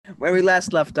Where we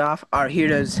last left off, our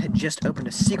heroes had just opened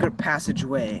a secret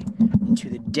passageway into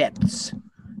the depths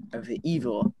of the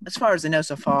evil, as far as they know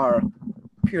so far,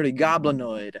 purely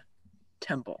goblinoid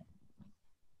temple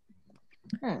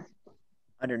Hmm.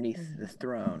 underneath the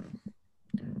throne.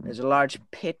 There's a large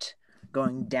pit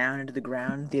going down into the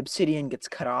ground. The obsidian gets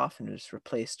cut off and is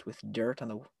replaced with dirt on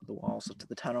the walls of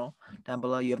the tunnel down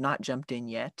below. You have not jumped in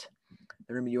yet.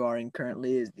 The room you are in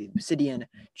currently is the obsidian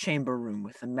chamber room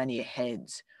with the many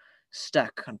heads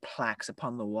stuck on plaques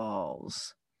upon the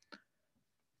walls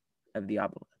of the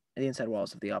inside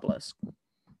walls of the obelisk.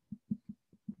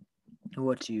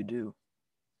 What do you do?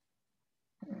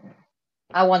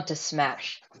 I want to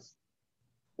smash.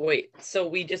 Wait, so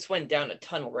we just went down a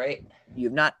tunnel, right? You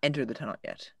have not entered the tunnel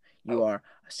yet. You are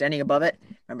standing above it.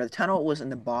 Remember, the tunnel was in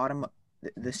the bottom.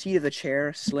 The seat of the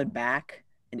chair slid back,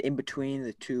 and in between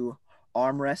the two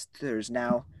armrests, there's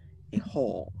now a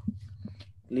hole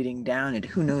leading down into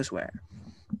who knows where.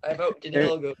 I vote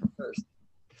Danilo go first.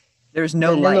 There's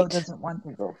no Danilo light. doesn't want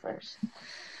to go first. And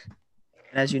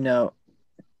as you know,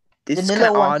 this is Danilo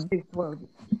kind of wants odd. to throw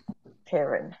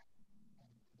Perrin.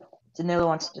 Danilo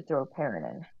wants to throw Perrin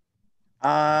in.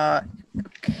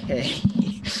 Okay.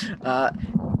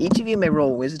 Each of you may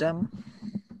roll wisdom.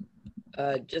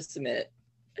 Just a minute.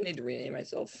 I need to rename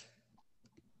myself.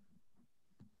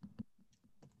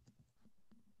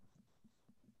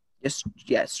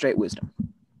 Straight wisdom.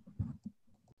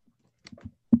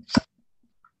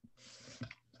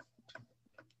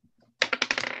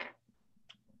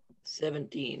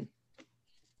 $17.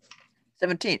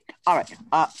 17. All right.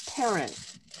 Perrin,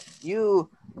 you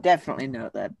definitely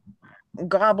know that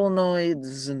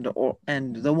goblinoids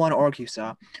and the one orc you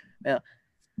saw, well,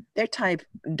 their type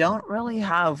don't really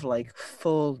have like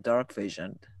full dark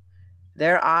vision.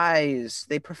 Their eyes,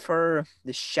 they prefer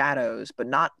the shadows, but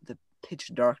not the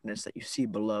pitch darkness that you see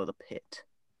below the pit.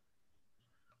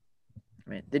 I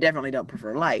mean, they definitely don't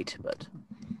prefer light, but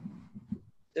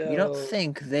you don't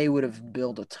think they would have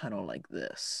built a tunnel like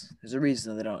this. There's a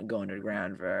reason they don't go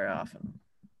underground very often.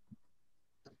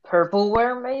 Purple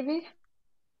worm, maybe?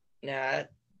 Nah.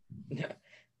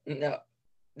 No.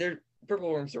 Their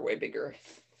purple worms are way bigger.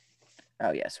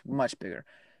 Oh, yes, much bigger.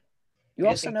 You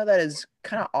also know that it's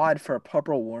kind of odd for a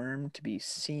purple worm to be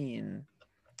seen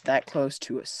that close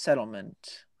to a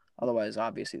settlement. Otherwise,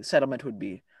 obviously, the settlement would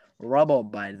be rubble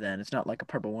by then. It's not like a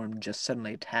purple worm just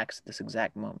suddenly attacks at this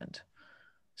exact moment.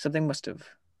 Something must have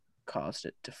caused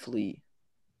it to flee.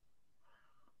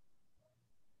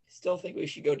 Still think we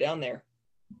should go down there.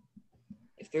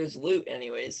 If there's loot,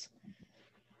 anyways.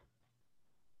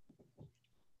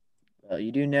 Well,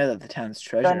 you do know that the town's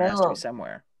treasure has to be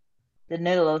somewhere.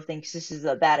 Danilo thinks this is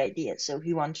a bad idea, so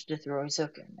he wants to throw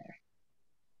Zook in there.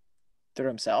 Through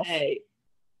himself? Hey,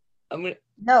 I'm gonna.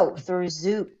 No, through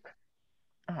Zook.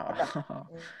 Oh.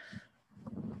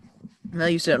 Well,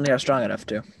 you certainly are strong enough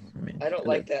to. I don't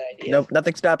like that idea. Nope,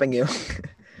 nothing's stopping you.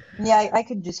 Yeah, I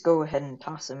could just go ahead and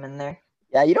toss him in there.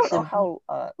 Yeah, you don't know how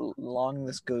long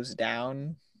this goes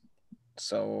down,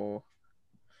 so.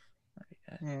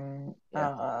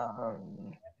 I'll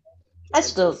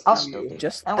still do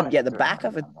just the back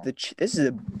of it. This is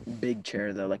a big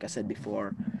chair, though. Like I said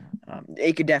before,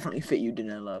 it could definitely fit you,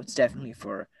 Danilo. It's definitely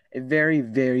for a very,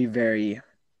 very, very,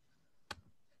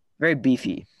 very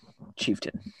beefy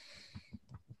chieftain.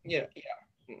 Yeah.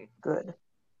 Good.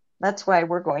 That's why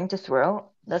we're going to throw.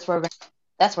 That's why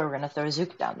we're going to throw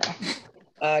Zook down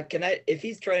there. Can I? If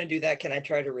he's trying to do that, can I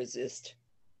try to resist?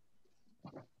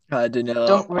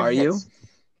 Danilo, are you?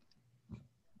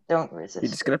 Don't resist.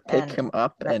 You're just gonna pick him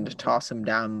up and toss him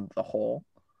down the hole?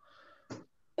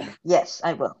 Yes,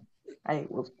 I will. I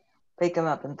will pick him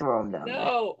up and throw him down there.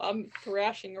 No, I'm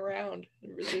thrashing around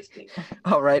and resisting.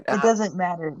 All right. It doesn't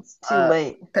matter. It's too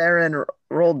late. Perrin,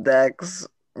 roll dex.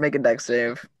 Make a dex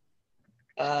save.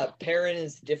 Perrin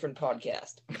is a different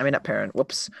podcast. I mean, not Perrin.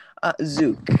 Whoops.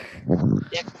 Zook.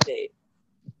 Dex save.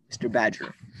 Mr.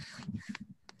 Badger.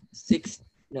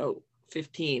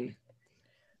 15.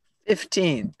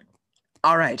 15.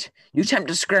 All right. You attempt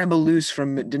to scramble loose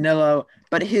from Danilo,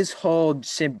 but his hold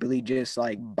simply just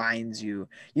like binds you.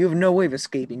 You have no way of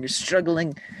escaping. You're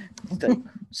struggling,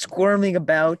 squirming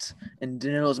about, and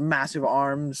Danilo's massive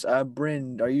arms.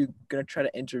 Bryn, are you gonna try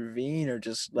to intervene or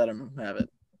just let him have it?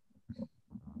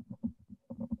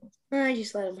 I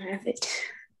just let him have it.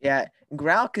 Yeah,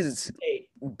 Grauk is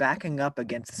backing up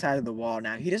against the side of the wall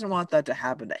now. He doesn't want that to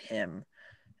happen to him.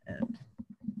 And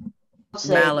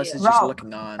Malice is just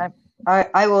looking on.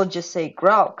 I will just say,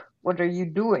 Grauk, what are you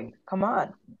doing? Come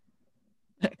on.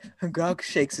 Grauk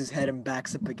shakes his head and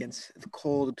backs up against the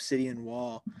cold obsidian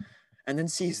wall. and then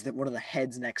sees that one of the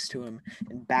heads next to him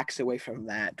and backs away from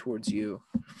that towards you.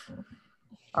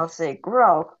 I'll say,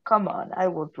 Grok, come on, I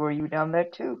will throw you down there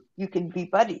too. You can be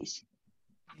buddies.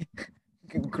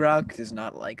 Grok is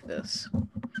not like this.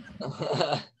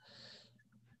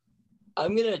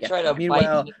 I'm gonna Yeah. try to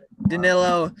Meanwhile, bite.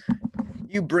 Danilo,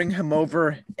 you bring him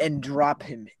over and drop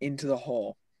him into the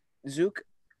hole. Zook,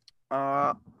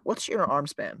 what's your arm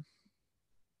span?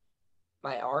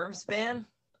 My arm span?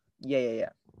 Yeah.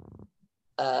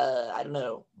 I don't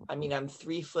know. I mean, I'm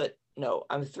 3 foot. No,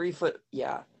 I'm 3 foot.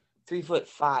 Yeah,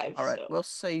 3'5". All right, So. we'll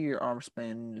say your arm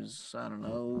span is, I don't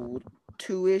know,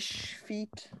 2-ish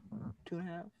feet,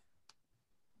 2.5.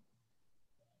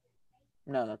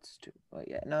 No, that's 2. But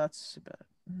yeah, no, that's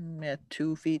about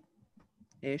 2 feet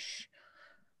ish.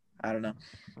 I don't know.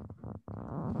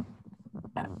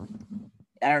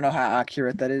 I don't know how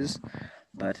accurate that is,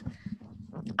 but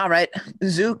all right,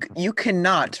 Zook, you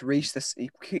cannot reach this.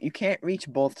 You can't reach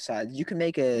both sides. You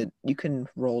can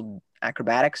roll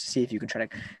acrobatics to see if you can try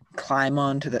to cling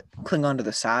onto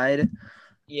the side.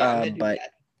 Yeah, I'm gonna do But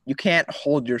that. you can't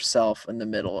hold yourself in the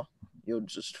middle. You'll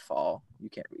just fall. You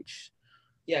can't reach.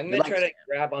 Yeah, I'm Your gonna try legs-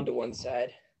 to grab onto one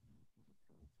side.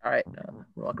 All right,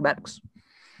 roll acrobatics.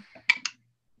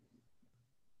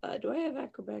 Do I have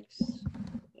acrobatics?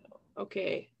 No.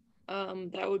 Okay.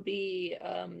 That would be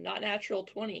not natural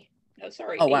 20. No,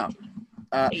 sorry. Oh wow.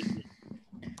 18.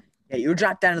 Yeah, you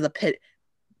drop down to the pit.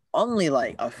 Only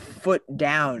like a foot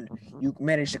down, you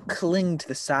manage to cling to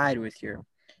the side with your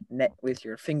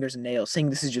fingers and nails, saying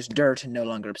this is just dirt and no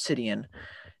longer obsidian.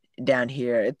 Down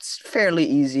here, it's fairly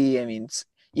easy. I mean,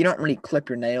 you don't really clip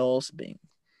your nails, being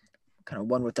kind of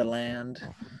one with the land.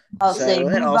 I'll So say,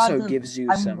 that move also out of. gives you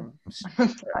I'm- some.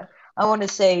 I want to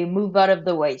say, move out of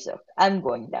the way, Zook. I'm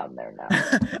going down there now.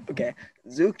 Okay,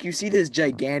 Zook, you see this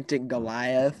gigantic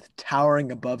Goliath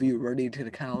towering above you, ready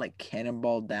to kind of like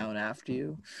cannonball down after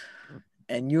you,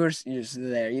 and you're just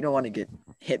there. You don't want to get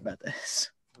hit by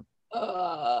this.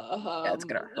 Yeah, it's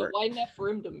gonna hurt. Wide enough for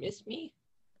him to miss me.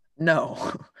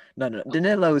 No.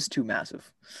 Danilo is too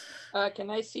massive. Can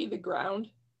I see the ground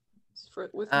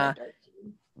with my dark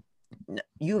vision? No,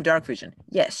 you have dark vision.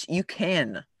 Yes, you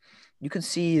can. You can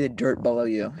see the dirt below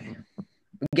you.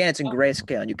 Again, it's in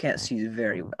grayscale and you can't see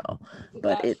very well,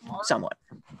 but it far? somewhat.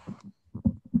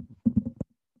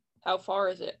 How far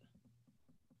is it?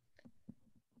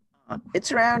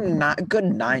 It's around a good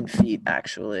 9 feet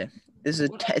actually. It's a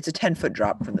 10-foot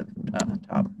drop from the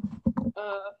top.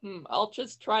 I'll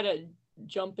just try to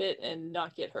jump it and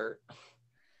not get hurt.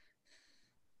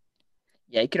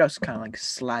 Yeah, you could also kind of like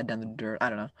slide down the dirt. I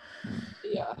don't know.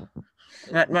 Yeah.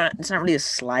 It's not really a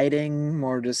sliding,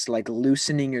 more just like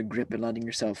loosening your grip and letting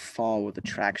yourself fall with the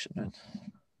traction.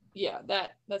 Yeah,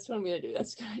 that's what I'm gonna do.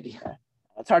 That's a good idea.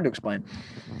 It's hard to explain.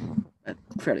 But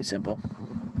fairly simple.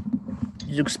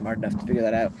 You look smart enough to figure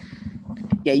that out.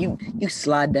 Yeah, you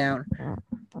slide down,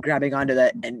 grabbing onto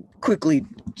that, and quickly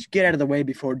get out of the way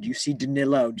before you see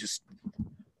Danilo just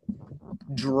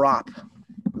drop.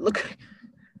 Look.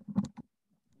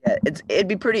 Yeah, it'd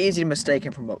be pretty easy to mistake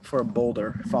him for a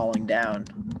boulder falling down.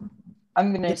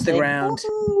 I'm gonna Hits say, the ground.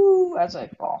 "Woohoo," as I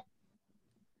fall.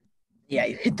 Yeah,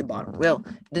 you hit the bottom. Well,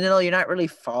 Danilo, you're not really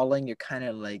falling. You're kind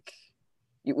of like,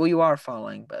 you are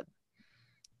falling, but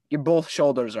your both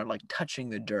shoulders are like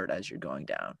touching the dirt as you're going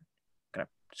down, kind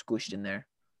of squished in there.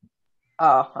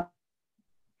 Oh,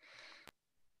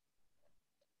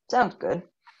 sounds good.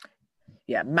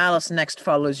 Yeah, Malice next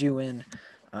follows you in.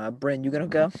 Bryn, you gonna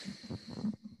go?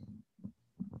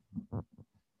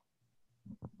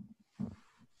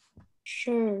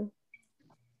 Sure.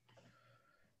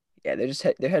 Yeah,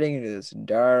 they're heading into this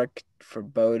dark,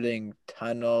 foreboding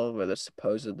tunnel where there's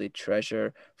supposedly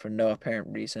treasure for no apparent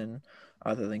reason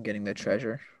other than getting the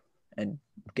treasure and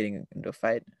getting into a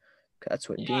fight. That's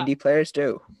what D&D players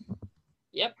do.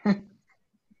 Yep.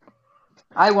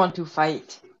 I want to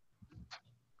fight.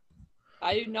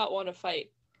 I do not want to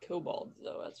fight kobolds,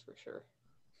 though. That's for sure.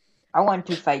 I want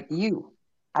to fight you.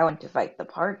 I want to fight the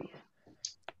party.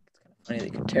 Funny they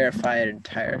can terrify an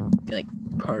entire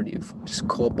party of just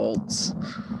kobolds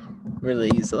really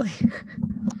easily.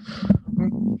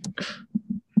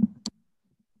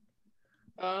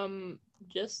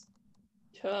 Just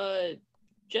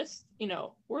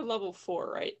we're level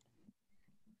 4, right?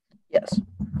 Yes,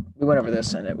 we went over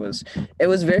this and it was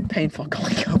very painful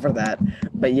going over that.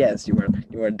 But yes, you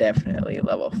were definitely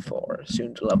level 4,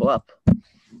 soon to level up.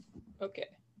 Okay.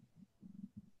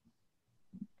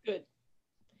 Good.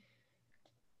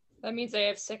 That means I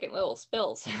have second level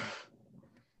spells.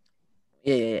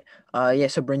 Yeah.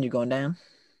 So Bryn, you going down?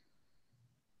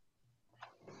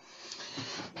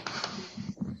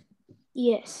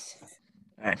 Yes.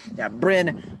 All right. Yeah,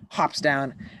 Bryn hops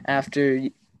down after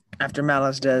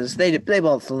Malice does. They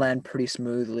both land pretty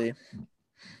smoothly.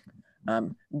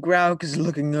 Grauk is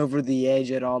looking over the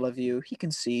edge at all of you. He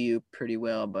can see you pretty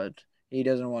well, but he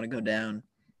doesn't want to go down.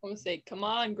 I'm gonna say, come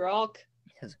on, Grok.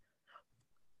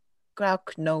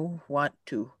 Grauk no want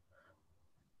to.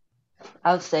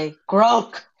 I'll say,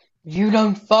 Grok, if you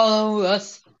don't follow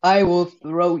us, I will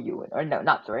throw you. Or no,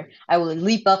 not throw. I will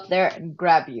leap up there and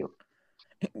grab you.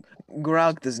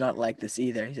 Grauk does not like this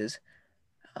either. He says,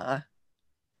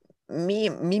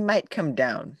 me might come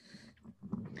down.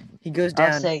 He goes I'll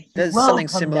down, say, does "Well, something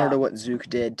come similar to down." what Zook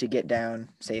did to get down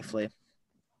safely.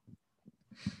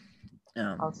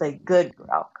 I'll say, good,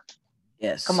 Grok.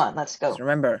 Yes. Come on, let's go. So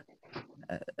remember,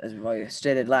 as I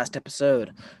stated last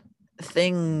episode,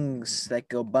 things that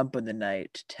go bump in the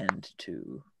night tend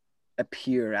to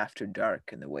appear after dark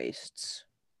in the wastes.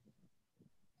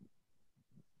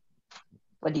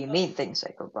 What do you mean things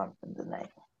that go bump in the night?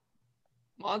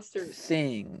 Monsters.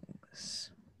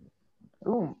 Things.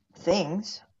 Ooh,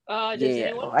 things. Does Yeah.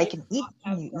 anyone Oh, I can eat.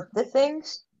 have Can you eat dark- the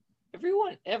things?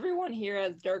 Everyone here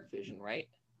has dark vision, right?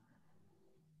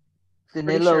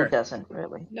 Danilo sure. doesn't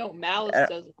really. No, Malice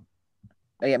doesn't.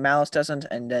 Oh, yeah, Malice doesn't,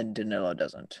 and then Danilo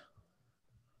doesn't.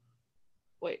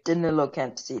 Wait. Danilo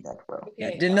can't see that well. Okay,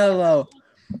 Yeah, Danilo,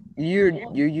 you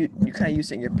kind of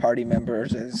using your party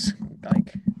members as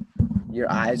like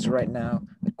your eyes right now.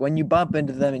 Like when you bump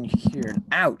into them and you hear an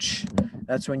ouch,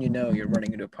 that's when you know you're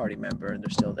running into a party member and they're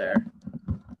still there.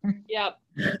 Yeah.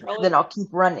 Probably. Then I'll keep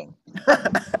running.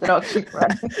 Then I'll keep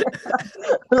running.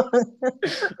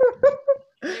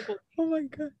 Oh my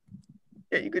god.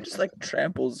 Yeah, you could just like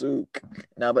trample Zook.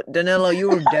 No, but Danilo, you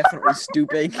were definitely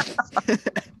stooping.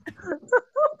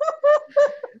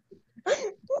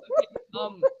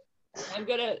 I'm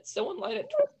gonna. Someone light a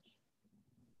torch.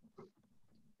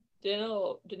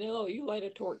 Danilo, you light a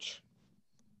torch.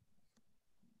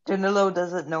 Danilo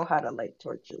doesn't know how to light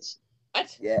torches.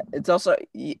 What? Yeah, it's also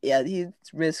he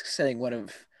risks setting one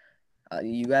of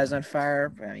you guys on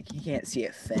fire. I mean, he can't see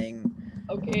a thing.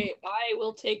 Okay, I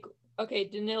will take. Okay,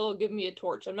 Danilo, give me a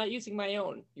torch. I'm not using my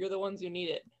own. You're the ones who need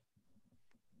it.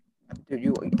 Dude,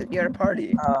 you're at a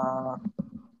party.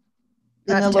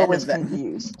 Danilo 10 was of them.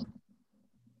 confused.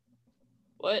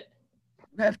 What?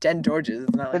 You have 10 torches.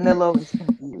 It's not like Danilo was it's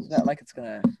confused. not like it's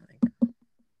gonna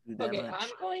do that Okay, much.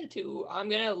 I'm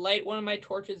gonna light one of my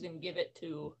torches and give it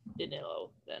to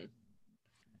Danilo then.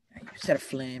 You set a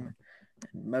flame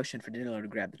and motion for Danilo to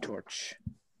grab the torch.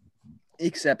 He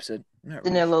accepts it. Not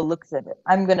really Danilo looks at it.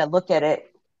 I'm gonna look at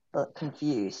it, but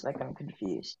confused. Like I'm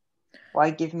confused.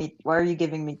 Why are you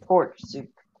giving me torch, Zook?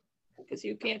 Because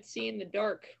you can't see in the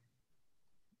dark.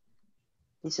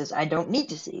 He says, I don't need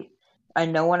to see. I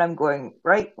know when I'm going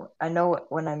right. I know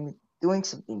when I'm doing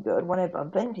something good when I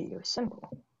bump into you. Simple.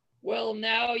 Well,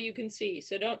 now you can see,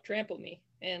 so don't trample me.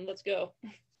 And let's go.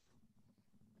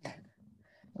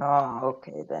 Oh,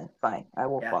 okay then. Fine. I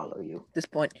will Yeah. follow you. At this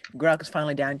point, Grok is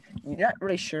finally down. You're not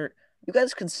really sure. You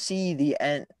guys can see the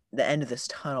end of this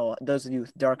tunnel. Those of you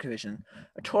with dark vision,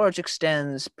 a torch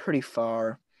extends pretty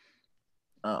far,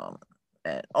 and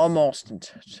almost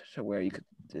to where you could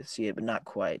see it, but not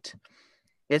quite.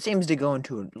 It seems to go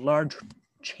into a large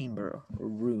chamber or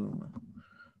room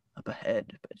up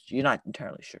ahead, but you're not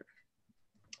entirely sure.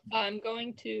 I'm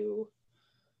going to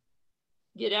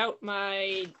get out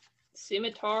my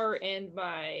scimitar and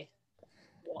my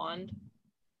wand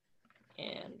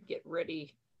and get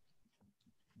ready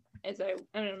as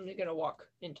I'm gonna walk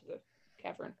into the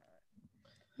cavern.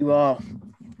 You all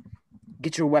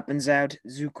get your weapons out.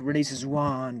 Zook releases his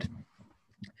wand,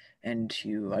 and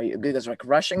are you guys like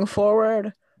rushing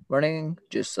forward, running,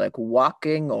 just like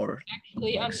walking, or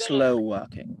Actually, like slow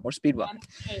walking, or speed walking?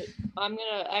 I'm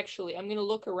gonna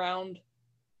look around.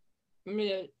 I'm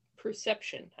gonna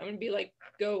perception. I'm gonna be like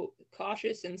go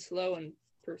cautious and slow and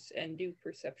do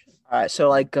perception. All right, so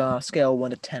like scale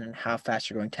 1 to 10, and how fast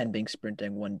you're going. 10 being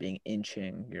sprinting, 1 being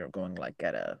inching. You're going like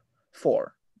at a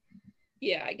 4.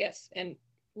 Yeah, I guess. And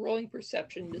rolling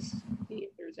perception to see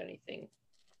if there's anything.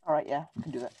 All right, yeah, you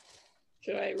can do that.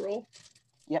 Should I roll?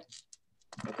 Yep.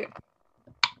 Okay.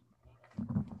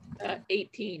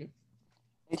 18.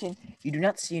 18. You do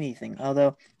not see anything,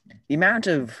 although the amount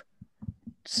of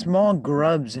small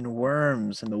grubs and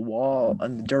worms in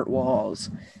the dirt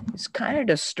walls is kind of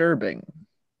disturbing.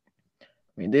 I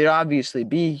mean, there'd obviously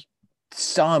be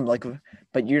some,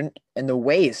 but you're in the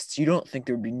wastes. You don't think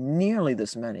there would be nearly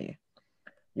this many.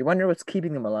 You wonder what's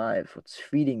keeping them alive, what's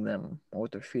feeding them, or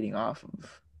what they're feeding off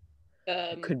of.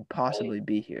 Could possibly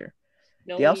be here.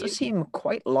 They also seem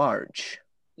quite large.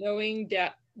 Knowing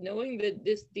that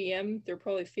this DM, they're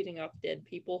probably feeding off dead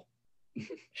people.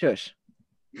 Shush.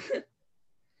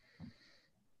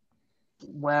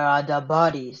 Where are the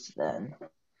bodies then?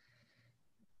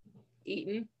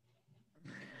 Eaten.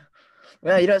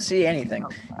 Well, you don't see anything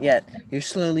Oh, yet. You're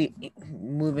slowly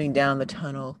moving down the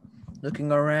tunnel,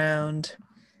 looking around.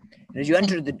 And as you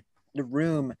enter the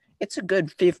room, it's a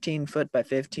good 15 foot by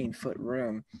 15 foot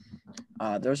room.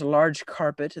 There's a large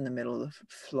carpet in the middle of the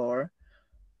floor.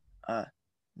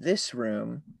 This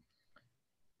room,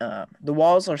 the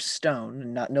walls are stone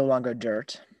and no longer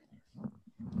dirt.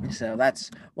 So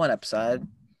that's one upside.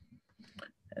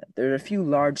 There are a few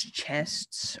large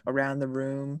chests around the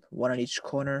room, one on each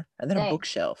corner, and then a Dang.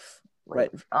 bookshelf Wait,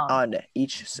 right on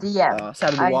each DM, side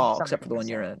of the I have wall, except for something the to one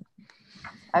you're say. in.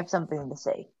 I have something to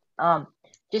say.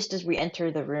 Just as we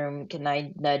enter the room, can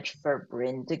I nudge for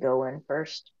Bryn to go in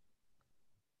first?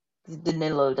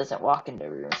 Danilo doesn't walk into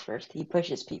rooms first. He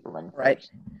pushes people in Right.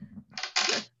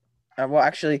 first. Well,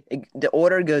 actually, the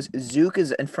order goes: Zook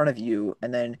is in front of you,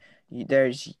 and then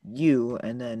there's you,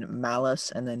 and then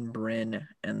Malice, and then Bryn,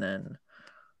 and then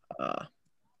How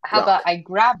Rock. about I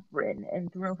grab Bryn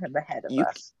and throw him ahead of You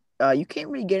us? you can't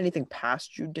really get anything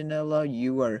past you, Danilo.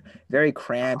 You are very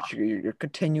cramped. You're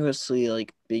continuously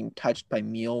like being touched by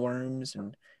mealworms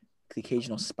and the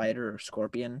occasional spider or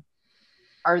scorpion.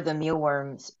 Are the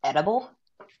mealworms edible?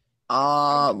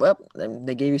 Well,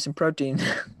 they gave you some protein,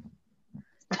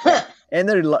 and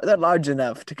they're large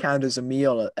enough to count as a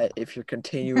meal if you're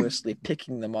continuously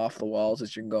picking them off the walls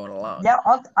as you're going along. Yeah,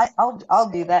 I'll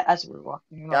do that as we're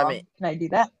walking along. I mean, Can I do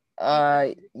that?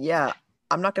 Yeah.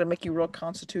 I'm not gonna make you roll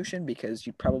Constitution because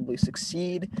you'd probably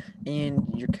succeed,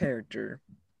 and your character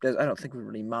does. I don't think we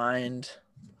really mind.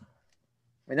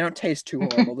 I mean, they don't taste too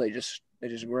horrible. They're just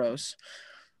gross.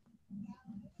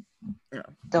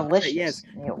 Delicious. Yes.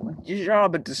 mealworm. You're all a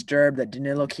bit disturbed that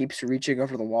Danilo keeps reaching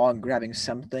over the wall and grabbing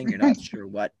something. You're not sure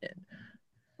what, and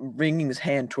bringing his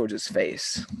hand towards his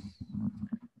face.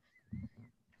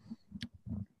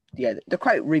 Yeah, they're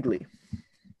quite wriggly.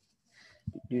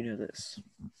 You know this.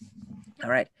 All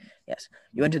right. Yes.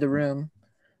 You enter the room.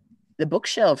 The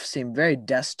bookshelves seem very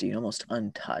dusty, almost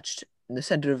untouched. In the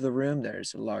center of the room,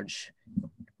 there's a large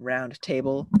round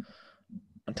table.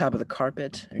 On top of the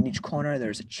carpet, in each corner,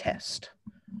 there's a chest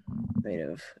made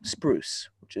of spruce,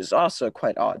 which is also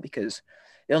quite odd because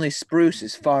the only spruce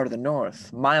is far to the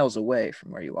north, miles away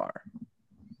from where you are.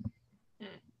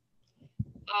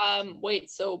 Wait,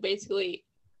 so basically,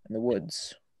 In the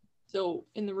woods. so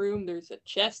in the room there's a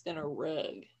chest and a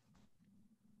rug.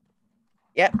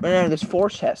 Yeah, no, there's 4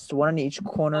 chests, one in each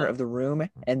corner of the room,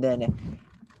 and then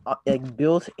like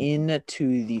built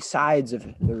into the sides of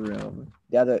the room,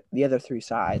 the other 3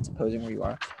 sides, opposing where you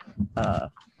are,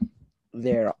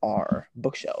 there are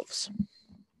bookshelves.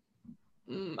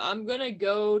 I'm gonna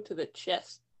go to the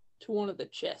chest, to one of the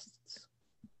chests.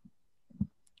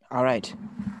 All right.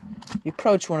 You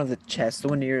approach one of the chests, the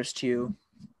one nearest to you,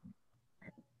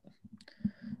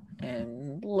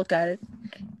 and look at it.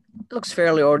 It looks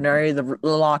fairly ordinary. The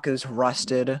lock is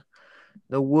rusted.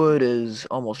 The wood is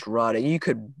almost rotting. You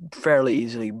could fairly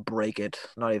easily break it,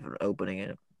 not even opening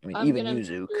it. I mean, even you,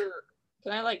 Zook.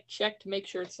 Can I like check to make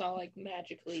sure it's not like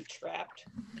magically trapped,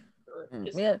 or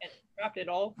just Yeah. trapped at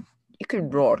all? You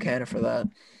could roll Arcana for that.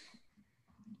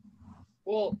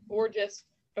 Well, or just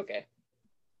okay.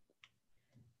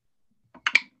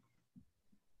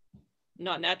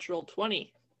 Not natural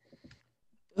 20.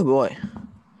 Oh boy.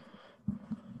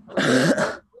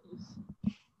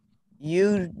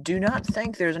 You do not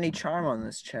think there's any charm on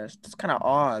this chest. It's kind of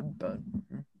odd, but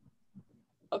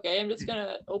Okay, I'm just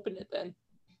gonna open it then.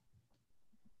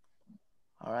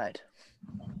 all right.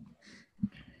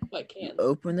 If I can. You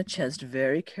open the chest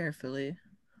very carefully.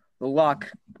 The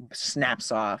lock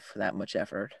snaps off that much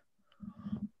effort.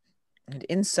 And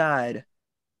inside,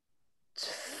 it's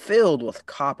filled with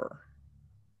copper.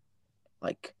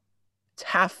 Like, it's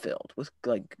half filled with,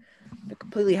 like,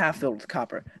 completely half filled with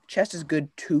copper. The chest is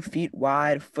good 2 feet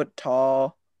wide, a foot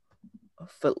tall, a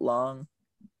foot long.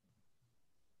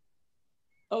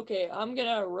 Okay, I'm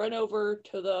gonna run over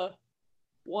to the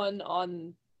one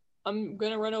on. I'm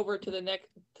gonna run over to the next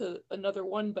to another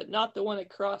one, but not the one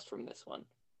across from this one.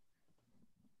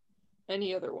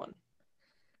 Any other one.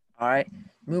 All right,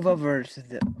 move over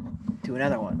to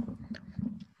another one.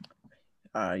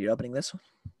 You're opening this one?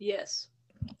 Yes.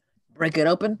 Break it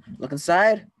open, look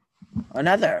inside.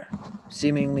 Another,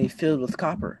 seemingly filled with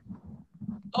copper.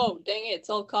 Oh, dang it, it's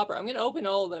all copper. I'm gonna open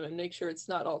all of them and make sure it's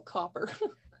not all copper.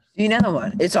 See another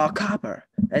one, it's all copper.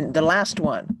 And the last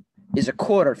one is a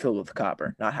quarter filled with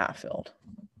copper, not half filled.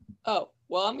 Oh,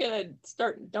 well, I'm gonna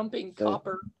start dumping So-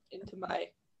 copper into my.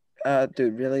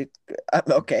 Dude, really?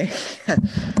 Okay.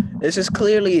 This is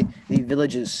clearly the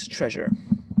village's treasure.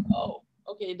 Oh,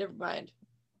 okay, never mind.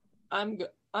 I'm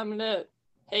gonna.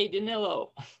 Hey,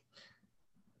 Danilo.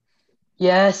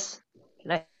 Yes.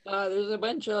 Can I? There's a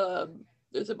bunch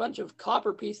of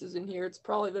copper pieces in here. It's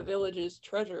probably the village's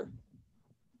treasure.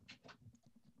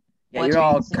 Yeah, What you're are you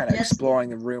all kind of suggesting? exploring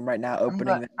the room right now,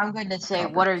 opening I'm going to say,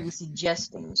 copper. what are you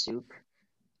suggesting, Zook?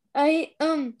 I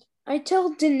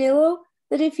tell Danilo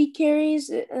that if he carries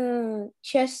a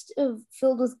chest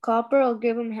filled with copper, I'll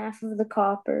give him half of the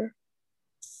copper.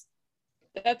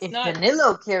 That's If not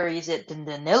Danilo carries it, then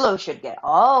Danilo should get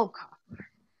all copper.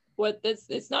 what.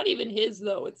 It's not even his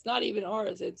though. It's not even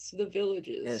ours. It's the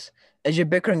village's. Yes. As you're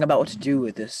bickering about what to do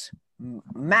with this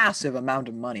massive amount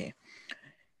of money,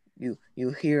 you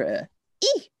hear a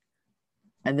ee,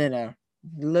 and then a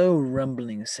low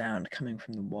rumbling sound coming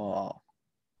from the wall.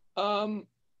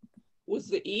 Was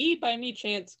the E by any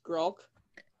chance Grulk?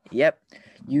 Yep.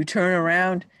 You turn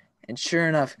around, and sure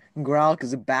enough, Gralk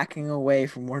is backing away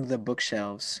from one of the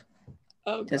bookshelves.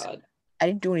 Oh Says, God. I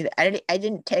didn't do anything. I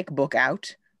didn't take book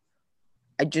out.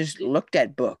 I just looked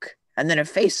at book, and then a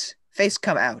face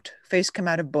come out. Face come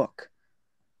out of book.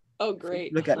 Oh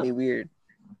great. Look at me weird.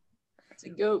 It's a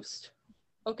ghost.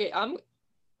 Okay,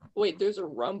 Wait, there's a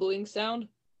rumbling sound.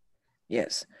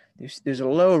 Yes. There's a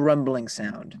low rumbling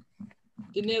sound.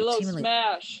 Danilo, Seemingly-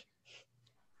 smash.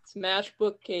 Smash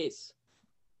bookcase.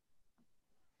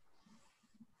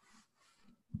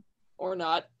 Or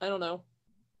not. I don't know.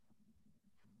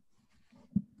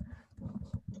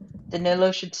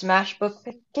 Danilo should smash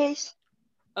bookcase?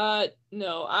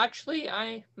 No. Actually,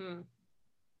 I'm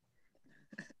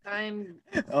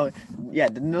Oh, yeah,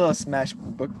 the Danilo smash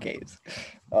bookcase.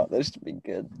 Oh, this should be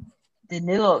good.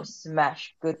 Danilo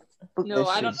smash good book. no, This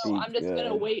I don't should know. be I'm just gonna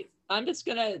good. wait. I'm just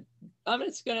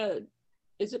gonna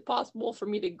is it possible for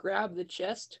me to grab the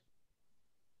chest?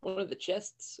 One of the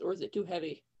chests, or is it too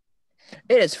heavy?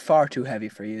 It is far too heavy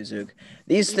for you, Zook.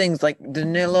 These things, like,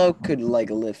 Danilo could,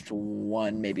 like, lift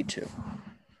one, maybe two.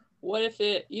 What if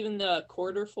even the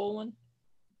quarter full one?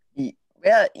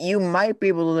 Yeah, you might be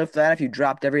able to lift that if you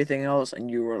dropped everything else and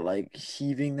you were, like,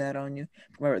 heaving that on you.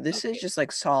 Remember, this is Okay. just,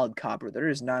 like, solid copper. There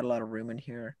is not a lot of room in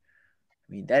here.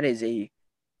 I mean,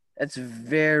 that's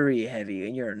very heavy,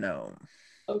 and you're a gnome.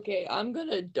 Okay, I'm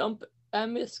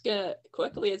just gonna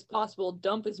quickly as possible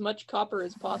dump as much copper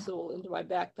as possible into my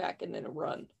backpack and then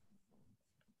run.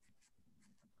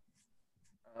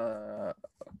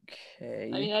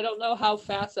 Okay. I mean, I don't know how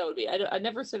fast that would be. I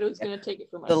never said it was gonna take it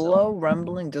for The myself. low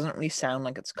rumbling doesn't really sound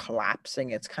like it's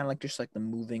collapsing. It's kind of like just like the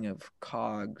moving of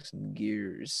cogs and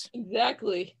gears.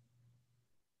 Exactly.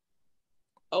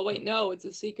 Oh wait, no, it's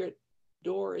a secret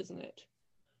door, isn't it?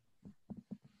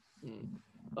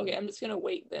 Okay, I'm just gonna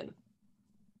wait then.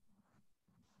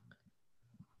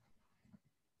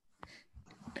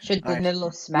 Should All right. Danilo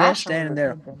You're smash? standing or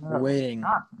there should Danilo waiting.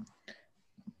 not?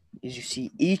 As you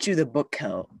see each of the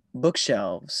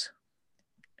bookshelves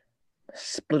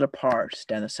split apart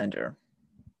down the center,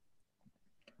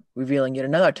 revealing yet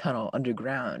another tunnel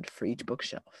underground for each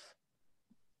bookshelf.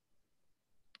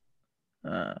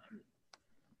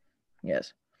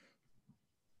 Yes.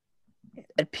 It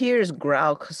appears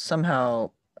Grauk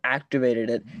somehow activated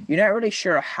it. You're not really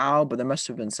sure how, but there must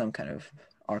have been some kind of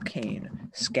arcane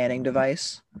scanning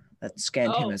device that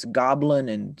scanned him Oh. as goblin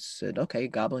and said, okay,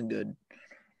 goblin good.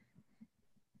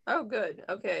 Oh, good.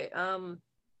 Okay.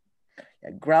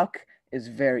 Yeah, Grauk is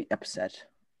very upset.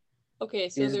 Okay. He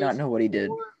So does there's not know what he did.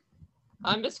 4.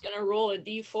 I'm just gonna roll a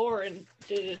d4 and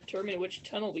to determine which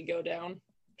tunnel we go down.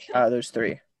 There's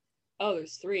 3. Oh,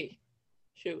 there's 3.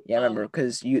 Shoot. Yeah, remember,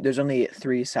 because there's only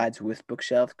 3 sides with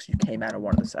bookshelves because you came out of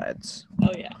one of the sides.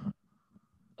 Oh yeah.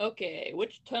 Okay,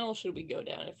 which tunnel should we go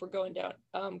down if we're going down?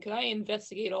 Can I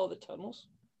investigate all the tunnels?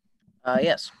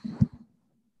 Yes.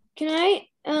 Can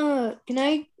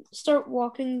I start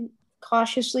walking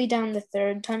cautiously down the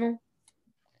third tunnel?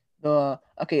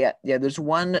 Okay, yeah. There's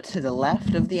one to the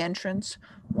left of the entrance,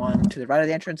 one to the right of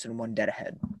the entrance, and one dead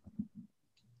ahead.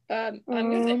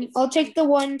 I'll take the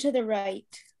one to the right.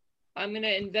 I'm gonna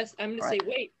say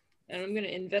wait, and I'm gonna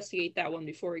investigate that one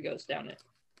before he goes down it.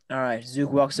 All right,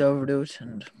 Zook walks over to it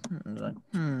and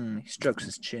he strokes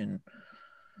his chin.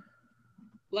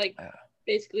 Like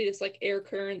basically just like air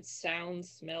currents, sounds,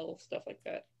 smell, stuff like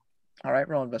that. All right,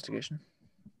 roll investigation.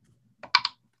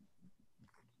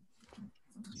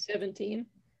 17.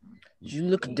 You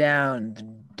look down the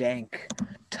dank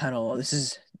tunnel. This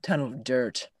is a tunnel of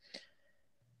dirt.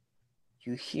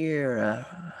 You hear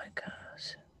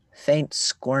faint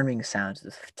squirming sounds.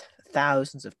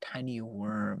 Thousands of tiny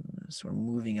worms were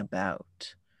moving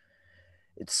about.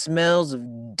 It smells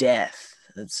of death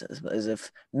It's as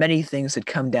if many things had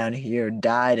come down here,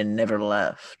 died, and never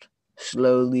left.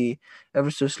 Slowly, ever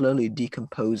so slowly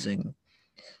decomposing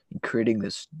and creating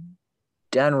this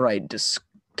downright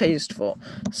distasteful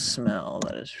smell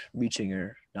that is reaching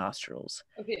your nostrils.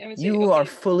 Okay, I'm gonna say, You are okay,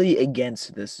 fully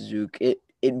against this, Zook.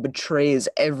 It betrays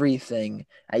everything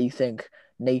that you think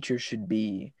nature should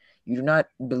be. You do not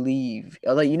believe,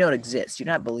 although you know it exists, you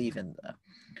do not believe in the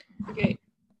okay.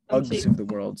 I'm gonna bugs say, of the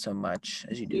world so much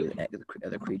as you do Zook. the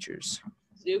other creatures.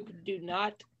 Zook, do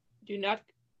not,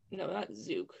 no, not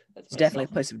Zook. That's It's definitely a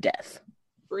myself. place of death.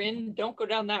 Bryn, don't go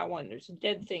down that one. There's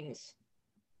dead things.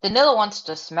 Danilo wants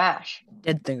to smash.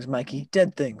 Dead things, Mikey.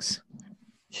 Dead things.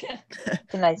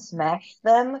 Can I smash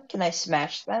them? Can I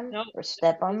smash them No. or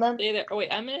step on them? Stay there. Oh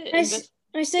wait, I'm gonna I, s- invest.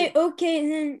 I say okay,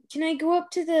 and then can I go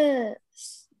up to the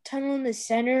tunnel in the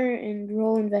center and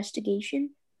roll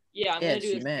investigation? Yeah, I'm gonna Yes, do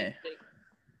you this may. same thing.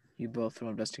 You both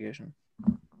roll investigation.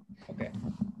 Okay.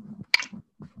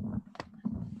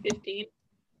 15.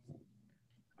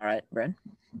 All right, Bren.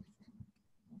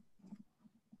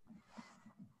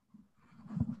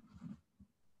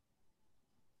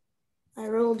 I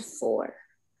rolled 4.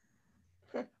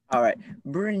 All right,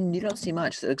 Bren, you don't see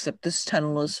much except this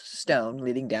tunnel is stone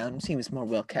leading down. Seems more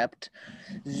well kept.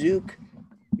 Zook,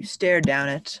 you stare down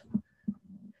it,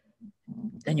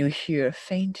 and you hear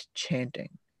faint chanting,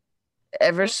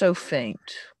 ever so faint,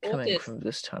 coming Cultist. from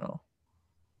this tunnel.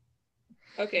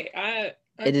 Okay,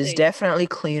 It is definitely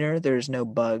cleaner. There's no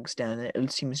bugs down there.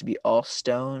 It seems to be all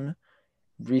stone,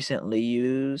 recently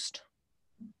used.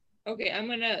 Okay, I'm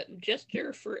gonna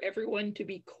gesture for everyone to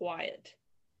be quiet.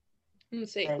 I'm gonna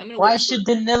say, I'm gonna Why whisper. should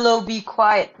Danilo be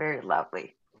quiet? Very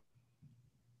loudly.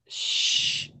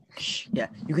 Shh. Shh. Yeah,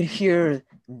 you can hear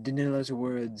Danilo's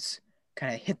words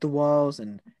kind of hit the walls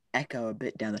and echo a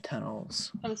bit down the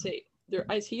tunnels. I'm gonna say there.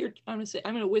 I hear. I'm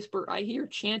gonna whisper. I hear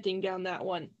chanting down that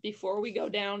one. Before we go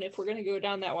down, if we're gonna go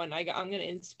down that one, I'm gonna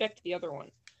inspect the other one.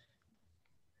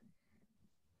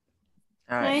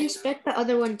 All Can I right. inspect the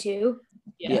other one too?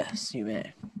 Yeah. Yes, you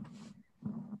may.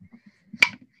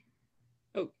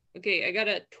 Oh, okay. I got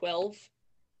a 12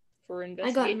 for I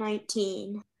investigation. got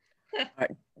 19.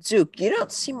 Zook, you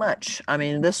don't see much. I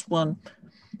mean, this one,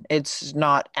 it's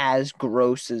not as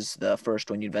gross as the first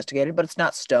one you investigated, but it's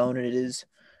not stone. It is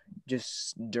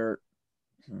just dirt.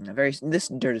 This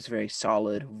dirt is very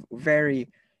solid, very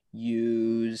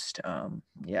used.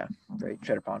 Yeah, very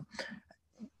tread upon.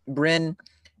 Bryn,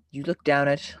 you look down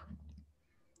it.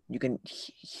 You can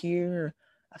hear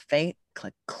a faint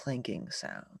clinking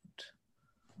sound,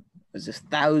 as if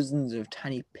thousands of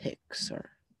tiny picks are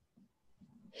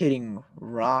hitting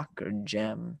rock or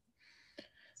gem.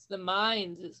 It's the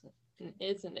mines,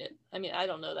 isn't it? I mean, I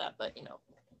don't know that, but you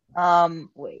know.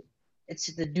 Wait.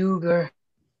 It's the Duger.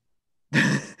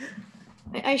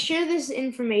 I share this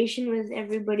information with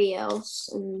everybody else,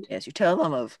 and Yes, you tell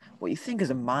them of what you think is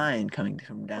a mine coming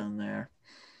from down there.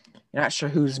 You're not sure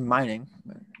who's mining.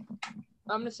 But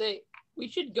I'm gonna say we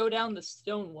should go down the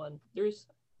stone one. There's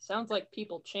sounds like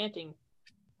people chanting.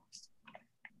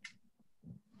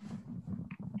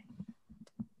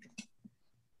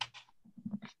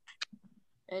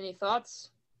 Any thoughts?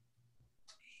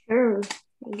 sure,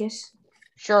 I guess.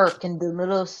 Sure, can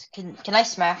Danilo can I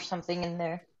smash something in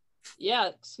there?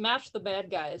 Yeah, smash the bad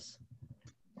guys.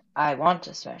 I want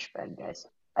to smash bad guys.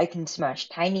 I can smash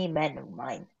tiny men of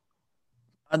mine.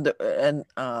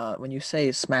 when you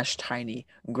say smash tiny,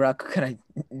 Gruck kind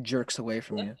of jerks away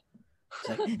from you. It's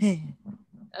like,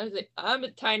 I was like, I'm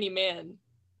a tiny man.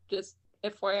 Just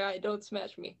FYI, don't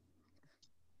smash me.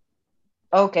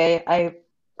 Okay,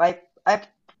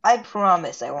 I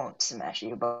promise I won't smash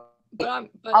you, but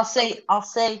I'll say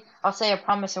I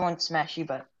promise I won't smash you,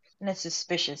 but in a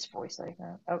suspicious voice like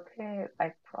that. Okay,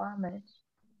 I promise.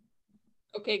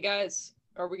 Okay, guys,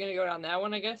 are we gonna go down that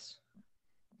one? I guess.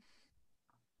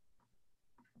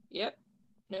 Yep.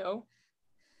 No.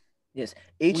 yes,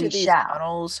 each We of these shall.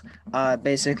 tunnels,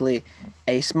 basically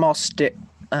a small stick.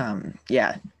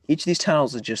 Yeah, each of these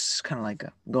tunnels is just kind of like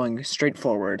going straight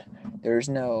forward. There's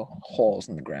no holes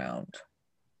in the ground.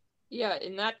 Yeah,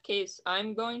 in that case,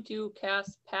 I'm going to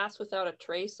cast Pass Without a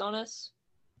Trace on us.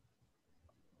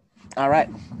 All right.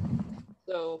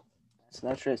 So,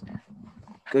 That's it.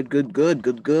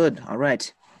 Good. All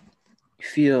right. You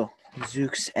feel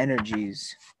Zook's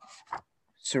energies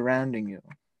surrounding you,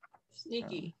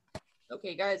 sneaky.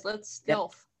 Okay, guys, let's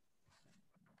stealth.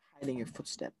 hiding your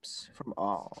footsteps from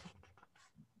all.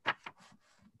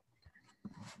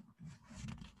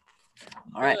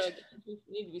 All right. You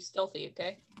need to be stealthy,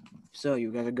 okay? So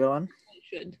you guys are going. You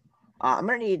should. I'm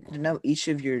gonna need to know each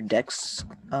of your dex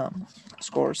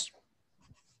scores.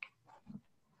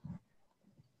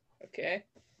 Okay.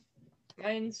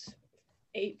 Mine's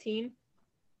 18.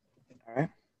 All right.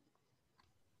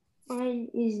 Mine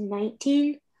is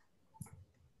 19.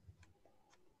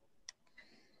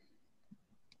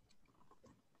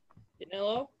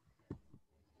 Danilo?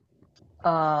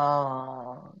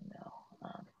 Oh no.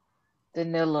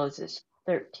 Danilo's is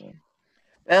 13.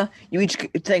 Well, you each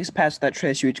it takes past that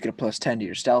trace. You each get a +10 to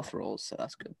your stealth rolls, so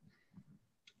that's good.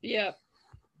 Yeah.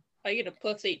 I get a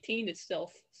plus 18 to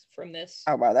stealth from this.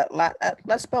 Oh wow,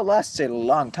 that spell lasts a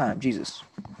long time. Jesus.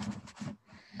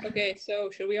 Okay,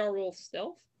 so should we all roll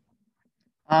stealth?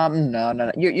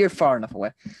 No. You're far enough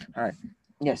away. All right.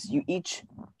 Yes, you each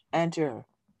enter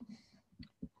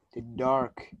the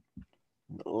dark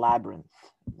labyrinth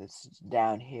that's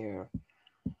down here.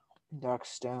 Dark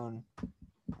stone.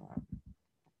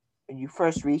 When you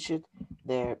first reach it,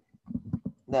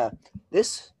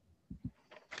 this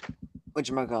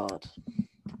whatchamacallit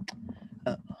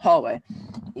hallway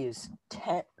is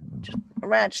just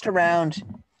ratched around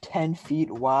 10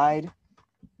 feet wide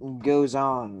and goes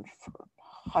on for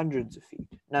hundreds of feet.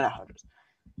 No, not hundreds.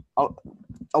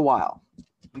 A while.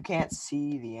 You can't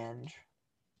see the end,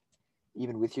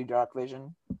 even with your dark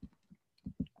vision,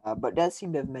 but does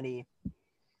seem to have many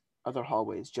other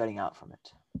hallways jutting out from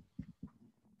it.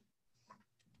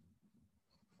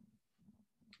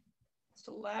 It's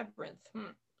a labyrinth.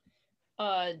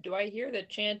 Do I hear the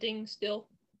chanting still?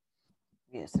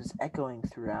 Yes, it's echoing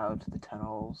throughout the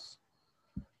tunnels.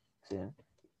 It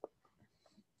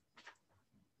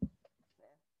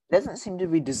doesn't seem to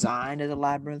be designed as a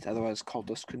labyrinth, otherwise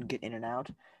cultists couldn't get in and out,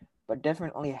 but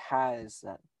definitely has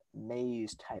that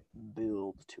maze type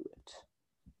build to it.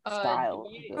 Style.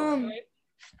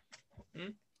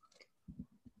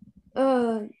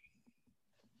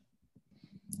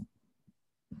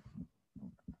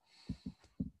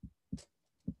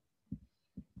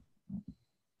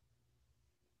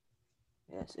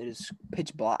 Yes, it is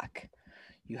pitch black.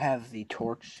 You have the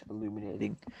torch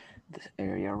illuminating the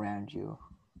area around you.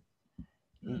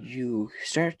 You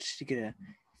start to get a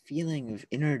feeling of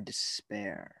inner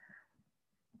despair,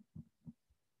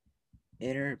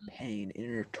 inner pain,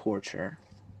 inner torture.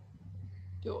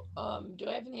 Do I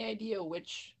have any idea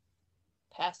which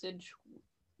passage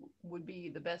would be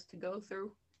the best to go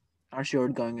through? Aren't you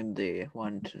going in the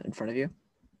one in front of you?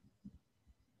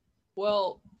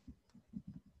 Well,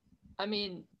 I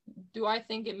mean, do I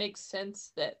think it makes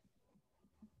sense that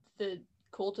the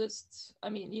cultists,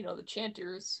 the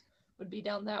chanters, would be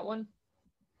down that one?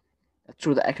 That's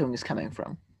where the echoing is coming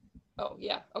from. Oh,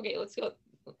 yeah. Okay, let's go.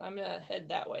 I'm going to head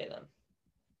that way then.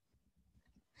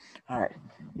 All right.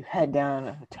 You head down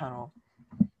a tunnel,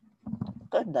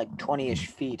 good like 20-ish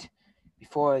feet,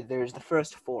 before there's the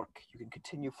first fork. You can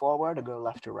continue forward or go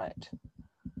left or right.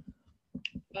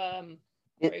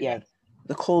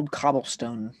 The cold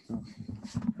cobblestone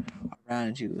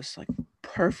around you is like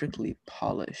perfectly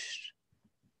polished.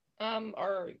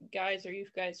 Are you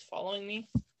guys following me?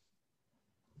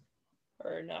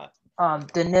 Or not?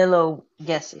 Danilo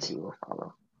guesses he will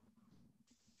follow.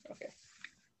 Okay.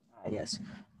 Yes.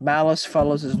 Malice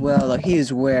follows as well, though he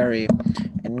is wary.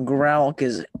 And Gralk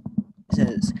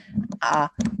says, I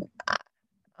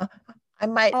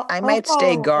might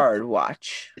stay guard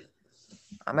watch.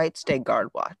 I might stay guard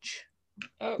watch.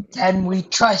 Oh. Can we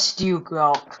trust you,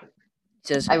 Grok?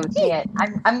 Says, I would say it.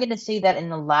 I'm gonna say that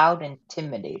in a loud,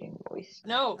 intimidating voice.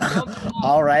 No, don't.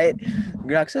 All right.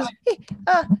 Grok says,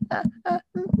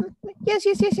 yes.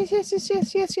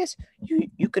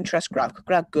 You can trust Grok.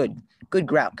 Grok, good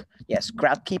Grok. Yes,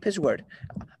 Grok, keep his word.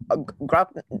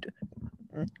 Grok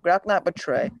not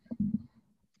betray.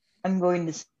 I'm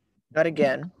going to. Not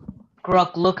again.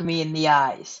 Grok, look me in the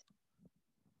eyes.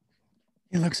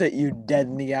 He looks at you dead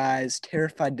in the eyes,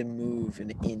 terrified to move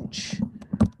an inch.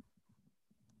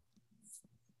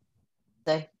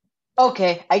 Say,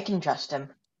 okay, I can trust him.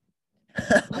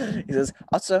 He says,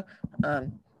 also,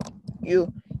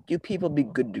 you people be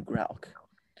good to Gralk.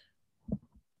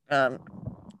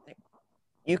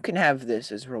 You can have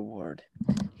this as reward.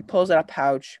 He pulls out a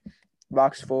pouch,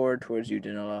 walks forward towards you,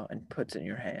 Danilo, and puts it in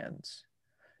your hands.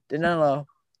 Danilo,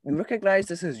 you recognize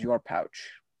this as your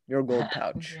pouch, your gold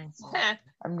pouch.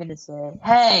 I'm gonna say,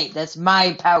 hey, that's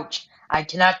my pouch. I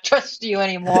cannot trust you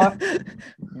anymore.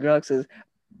 Gralk says,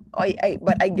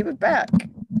 but I give it back.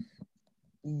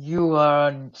 You are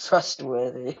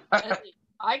untrustworthy.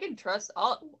 I can trust.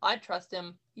 I trust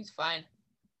him. He's fine.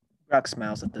 Grok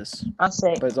smiles at this. I'll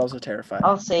say, but is also terrified.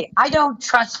 I'll say, I don't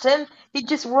trust him. He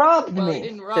just robbed me. He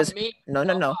didn't rob me.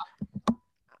 No.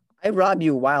 I robbed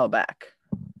you a while back.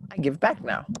 I give back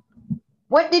now.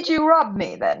 What did you rob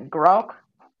me then, Grok?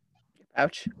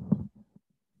 Ouch.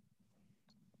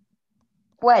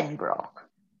 When, Grok?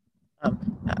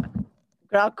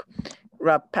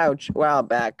 Grok, Pouch, a while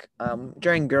back,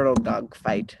 during Girdle Dog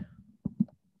fight.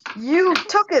 You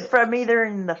took it from me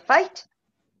during the fight.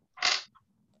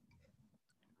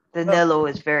 Danilo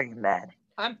is very mad.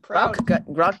 I'm proud.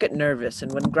 Grok got nervous,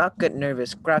 and when Grok got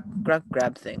nervous, Grok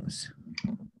grabbed things.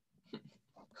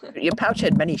 Your pouch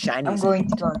had many shinies. I'm going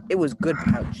to go. It was good,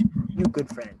 Pouch. You good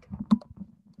friend.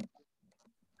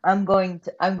 I'm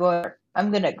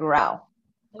gonna growl.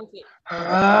 Okay.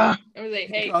 Ah. I was like,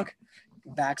 hey, Grok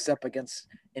backs up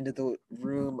into the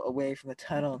room away from the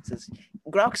tunnel and says,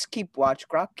 Grok, keep watch.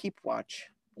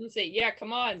 I'm gonna say, yeah,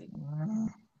 come on.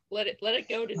 Let it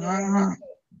go, Danilo. Ah.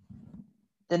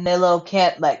 Danilo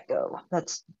can't let go.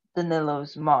 That's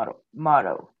Danilo's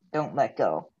motto. Don't let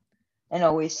go. And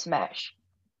always smash.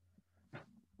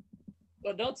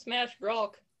 Well, don't smash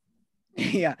Grok.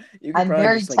 Yeah, you could I'm probably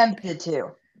very just, tempted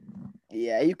to.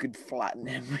 Yeah, you could flatten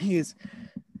him. He's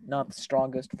not the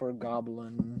strongest for a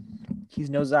goblin. He's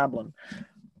no Zablin.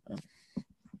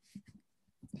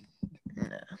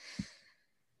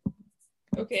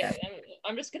 Okay,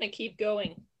 I'm just gonna keep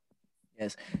going.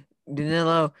 Yes.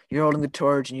 Danilo, you're holding the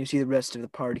torch and you see the rest of the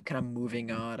party kind of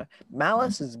moving on.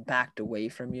 Malice is backed away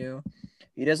from you.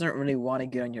 He doesn't really want to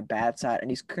get on your bad side,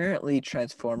 and he's currently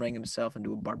transforming himself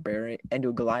into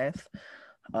a Goliath.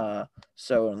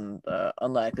 So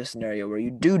unlike this scenario where you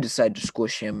do decide to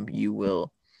squish him, you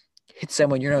will hit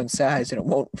someone your own size and it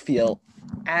won't feel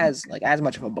as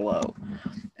much of a blow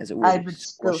as it would. I would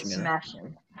still smash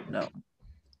him. No.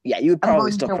 Yeah, you would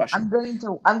probably still crush him.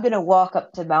 I'm gonna walk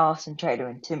up to Malice and try to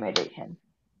intimidate him.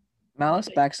 Malice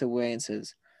backs away and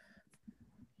says,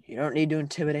 "You don't need to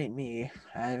intimidate me.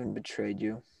 I haven't betrayed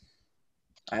you.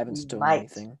 I haven't stolen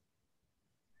anything.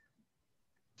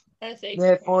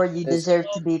 Therefore, you deserve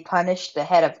to be punished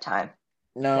ahead of time."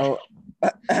 No.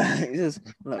 He says,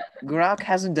 look, Grok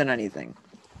hasn't done anything.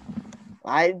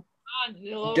 I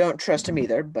don't trust him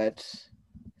either, but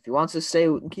if he wants to stay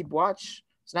and keep watch,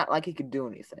 it's not like he could do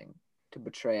anything to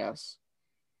betray us.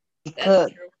 He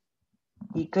could.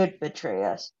 He could betray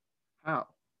us. How?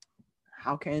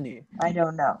 How can he? I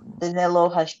don't know. Danilo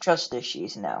has trust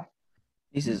issues now.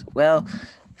 He says, well,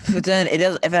 if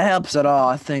it helps at all,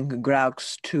 I think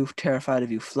Grok's too terrified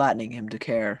of you flattening him to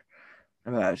care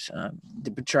about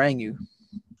betraying you.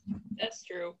 That's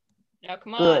true. Now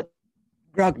come on. Good.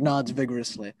 Grok nods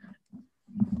vigorously.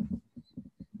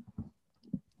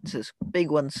 This is big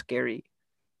one scary.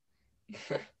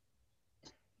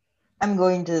 I'm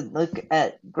going to look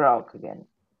at Grok again.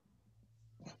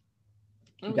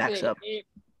 He backs up. Hey,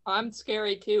 I'm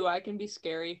scary too. I can be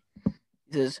scary.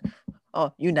 He says,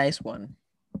 oh, you nice one.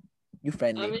 You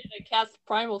friendly. I'm going to cast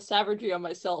Primal Savagery on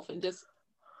myself and just...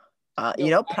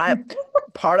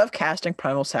 part of casting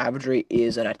Primal Savagery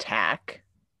is an attack.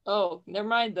 Oh, never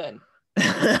mind then.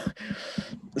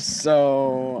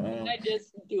 So... Can I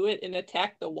just do it and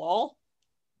attack the wall?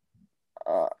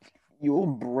 You will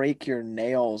break your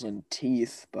nails and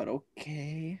teeth, but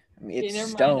okay. I mean,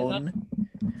 it's stone.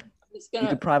 You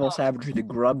could Primal Savagery the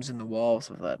grubs in the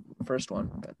walls of that first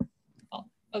one. But... Oh,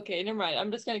 okay, never mind.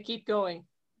 I'm just going to keep going.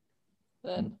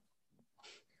 Then.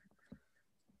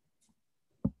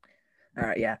 All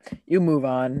right, yeah. You move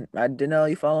on. Danilo,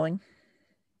 you following?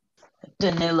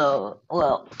 Danilo,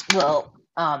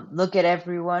 look at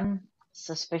everyone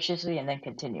suspiciously and then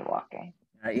continue walking.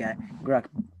 All right, yeah. Grok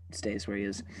stays where he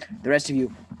is. The rest of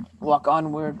you walk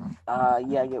onward.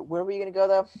 Yeah. Where were you gonna go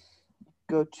though?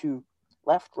 Go to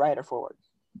left, right, or forward?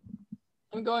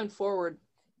 I'm going forward.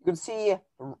 You can see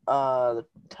the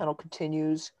tunnel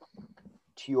continues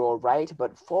to your right,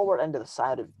 but forward and to the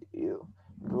side of you,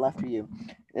 the left of you.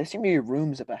 There seem to be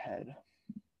rooms up ahead.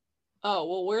 Oh,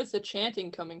 well, where's the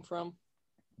chanting coming from?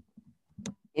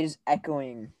 It is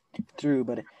echoing through,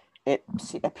 but it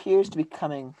appears to be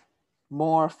coming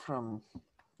more from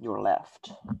your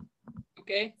left.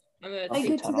 Okay, I'm gonna I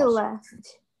go to the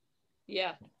left.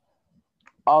 Yeah.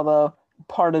 Although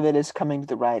part of it is coming to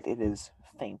the right, it is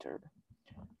fainter.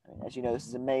 I mean, as you know, this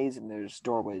is a maze and there's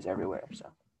doorways everywhere. So.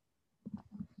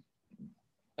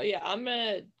 Oh yeah, I'm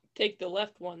gonna take the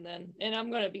left one then, and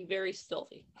I'm gonna be very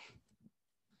stealthy.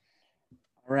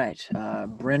 All right,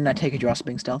 Bryn, I take it you're also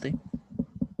being stealthy.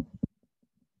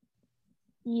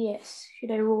 Yes. Should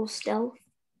I roll stealth?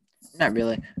 Not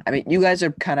really. I mean, you guys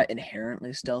are kind of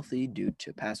inherently stealthy due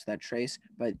to Pass Without Trace,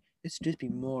 but it's just be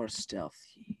more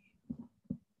stealthy.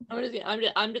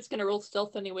 I'm just gonna roll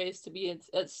stealth anyways to be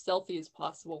as stealthy as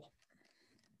possible.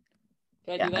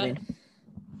 Can I do that? I mean,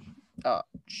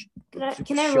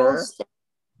 can I roll stealth?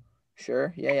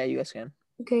 Sure. Yeah, you guys can.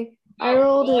 Okay. Oh, I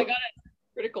rolled I got a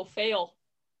critical fail.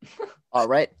 All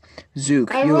right.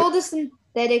 Zook. I rolled this in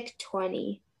Pathetic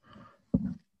 20.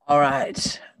 All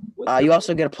right. You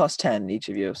also get a +10, each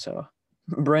of you. So,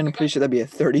 Bryn, I'm pretty sure that'd be a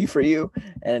 30 for you,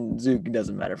 and Zook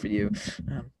doesn't matter for you.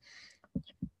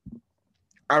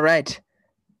 All right,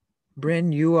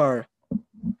 Bryn, you are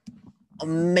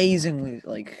amazingly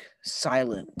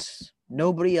silent.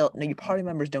 Nobody else, no, your party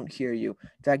members don't hear you.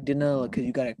 In fact, Danilo, because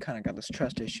you kind of got this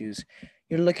trust issues,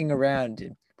 you're looking around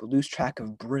and lose track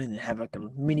of Bryn and have a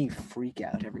mini freak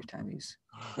out every time he's.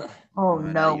 Oh out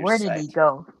no, of your where did he sight.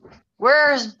 go?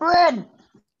 Where's Bryn?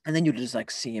 And then you just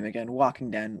see him again walking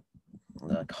down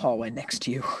the hallway next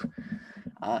to you.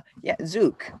 Yeah,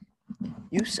 Zook,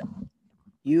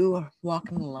 you are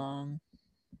walking along,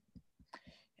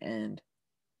 and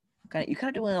you kind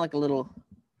of doing a little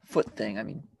foot thing. I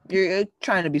mean, you're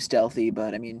trying to be stealthy,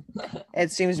 but I mean,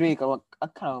 it seems to be a kind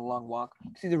of a long walk.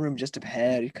 You see the room just up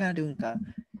ahead. You're kind of doing a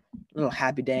little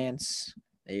happy dance.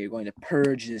 That you're going to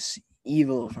purge this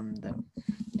evil from the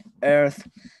earth,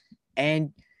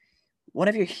 and one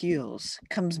of your heels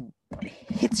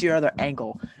hits your other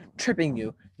ankle, tripping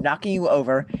you, knocking you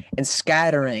over, and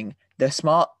scattering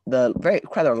the very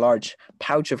rather large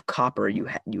pouch of copper you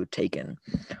had taken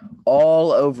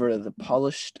all over the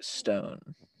polished stone.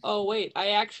 Oh wait, I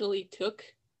actually took.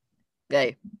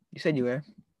 Hey, you said you were.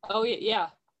 Oh yeah.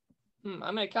 I'm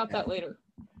gonna count that later.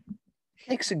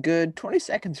 Takes a good 20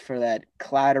 seconds for that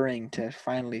clattering to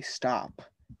finally stop,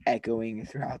 echoing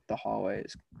throughout the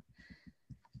hallways.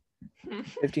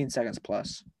 15 seconds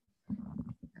plus.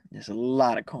 There's a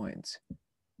lot of coins.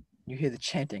 You hear the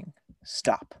chanting.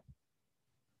 Stop.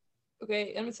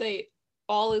 Okay, I'm gonna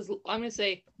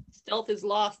say stealth is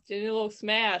lost. Danilo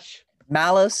smash.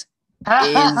 Malice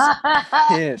is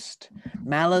pissed.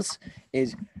 Malice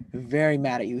is very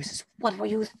mad at you. He says, "What were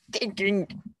you thinking?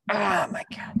 Oh my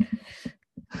god.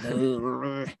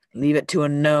 Leave it to a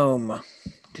gnome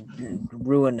to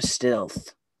ruin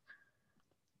stealth."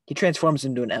 He transforms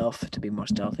into an elf to be more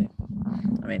stealthy.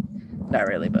 I mean, not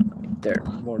really, but they're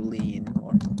more lean,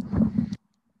 more.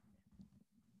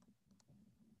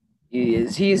 He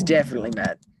is definitely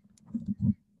mad.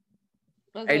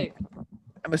 Okay.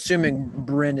 I'm assuming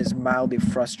Bryn is mildly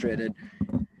frustrated,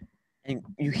 and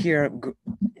you hear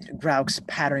Grauk's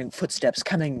pattering footsteps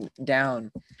coming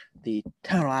down the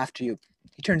tunnel after you.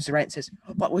 He turns to the right and says,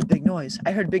 "What was big noise?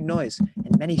 I heard big noise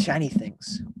and many shiny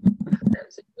things."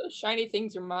 Those shiny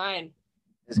things are mine.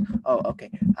 Oh,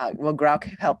 okay. Will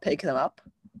Grauk help pick them up?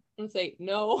 I'm gonna say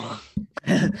no.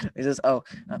 He says, "Oh,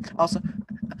 also,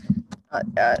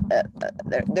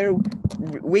 there are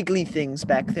wiggly things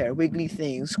back there. Wiggly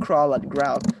things crawl at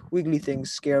Grauk. Wiggly things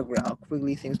scare Grauk.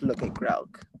 Wiggly things look at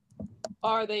Grauk."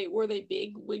 Were they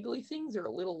big wiggly things or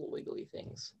little wiggly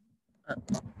things?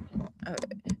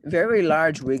 Very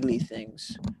large wiggly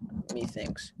things.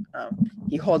 Methinks.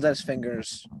 He holds out his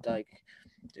fingers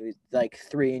like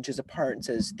 3 inches apart and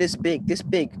says, this big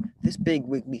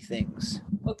wiggly things."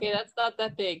 Okay, that's not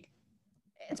that big.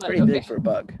 It's pretty big for a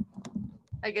bug.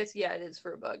 I guess, yeah, it is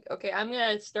for a bug. Okay, I'm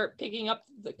gonna start picking up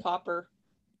the copper.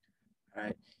 All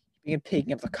right. You begin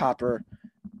picking up the copper.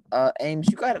 Ames,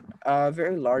 you got a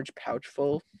very large pouch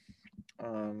full.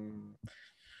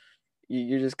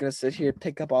 You're just gonna sit here,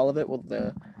 pick up all of it.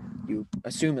 You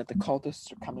assume that the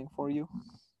cultists are coming for you?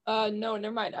 No,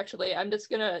 never mind. Actually, I'm just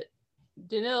gonna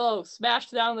Danilo smash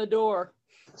down the door.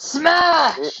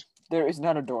 Smash! There is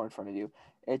not a door in front of you.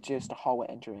 It's just a hallway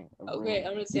entering a room. Okay,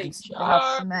 I'm gonna say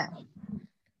Smash.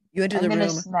 You enter the room.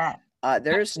 Smash.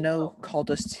 There's no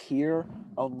cultists here,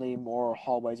 only more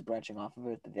hallways branching off of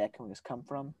it that the echoing has come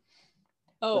from.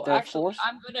 Oh, actually,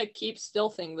 I'm gonna keep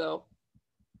stealthing though.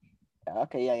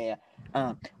 Okay,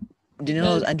 yeah.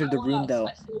 Danilo's entered the room though,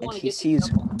 and he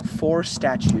sees 4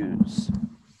 statues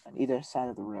on either side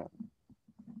of the room.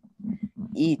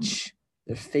 Each,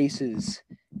 their faces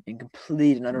in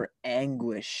complete and utter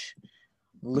anguish,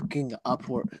 looking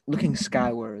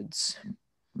skywards.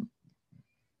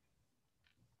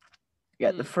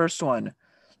 Yeah, the first one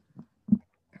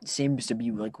seems to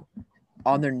be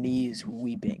on their knees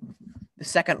weeping. The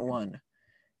second one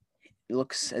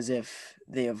looks as if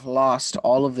they have lost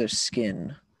all of their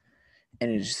skin and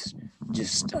is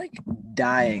just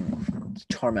dying from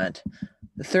torment.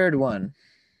 The third one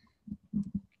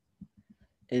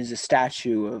is a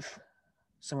statue of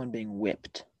someone being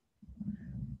whipped.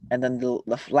 And then the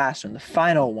last one, the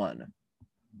final one,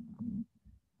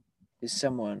 is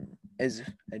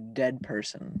a dead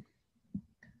person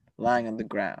lying on the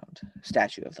ground, a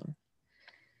statue of them.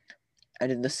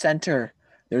 And in the center,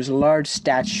 there's a large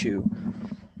statue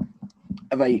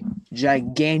of a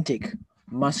gigantic,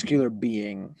 muscular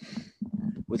being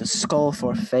with a skull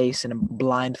for a face and a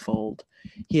blindfold.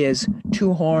 He has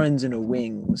 2 horns and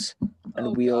wings, and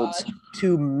Oh, wields God.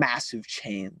 2 massive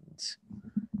chains.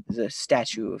 There's a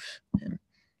statue of him.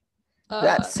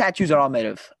 Uh, Statues are all made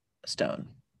of stone.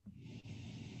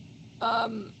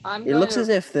 I'm It going looks to. as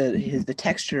if the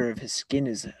texture of his skin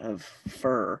is of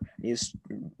fur. He has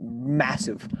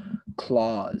massive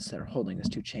claws that are holding his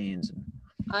 2 chains and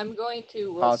I'm going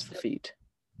to roll paws for stealth. feet.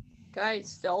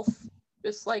 Guys, stealth.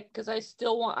 Just like, because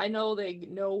I know they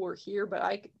know we're here, but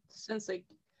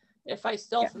if I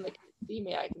stealth and they can see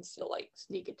me, I can still like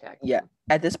sneak attack. Yeah. them.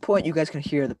 At this point, you guys can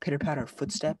hear the pitter patter of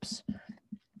footsteps,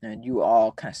 and you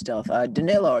all kind of stealth.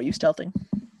 Danilo, are you stealthing?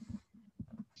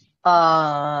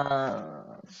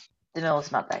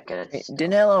 Danilo's not that good at stealth.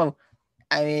 Danilo,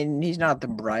 I mean, he's not the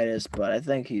brightest, but I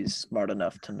think he's smart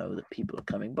enough to know that people are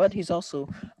coming. But he's also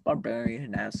a barbarian,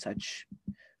 and as such,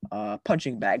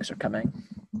 punching bags are coming.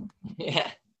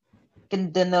 Yeah.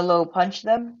 Can Danilo punch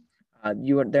them?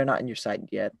 They're not in your sight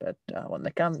yet, but when they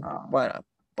come, Oh. why not?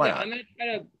 Why Yeah,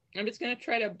 not? I'm just gonna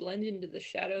try to blend into the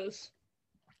shadows.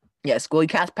 Yes, well, you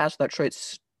cast pass without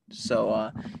traits,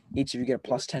 so each of you get a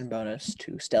plus 10 bonus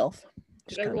to stealth.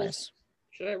 Which is Should I kind of roll? nice.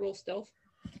 Should I roll stealth?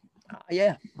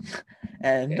 Yeah,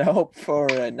 and Okay. hope for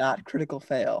a not critical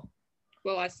fail.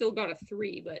 Well, I still got a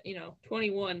 3, but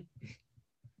 21.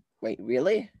 Wait,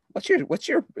 really? What's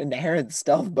your inherent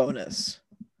stealth bonus?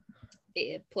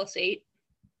 Plus 8.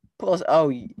 Plus, oh,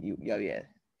 yeah,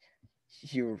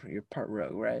 you're part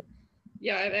rogue, right?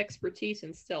 Yeah, I have expertise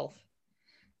in stealth.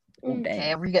 Oh, Mm. dang.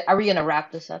 Okay, are we gonna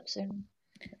wrap this up soon?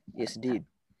 Yes, indeed.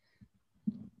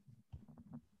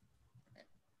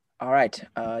 All right.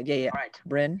 Yeah. All right.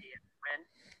 Bryn,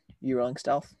 you rolling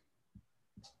stealth?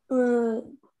 Okay.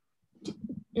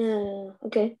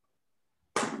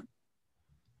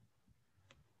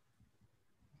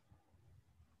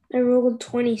 I rolled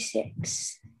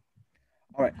 26.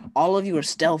 All right. All of you are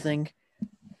stealthing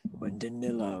when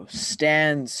Danilo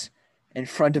stands in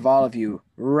front of all of you,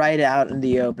 right out in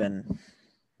the open,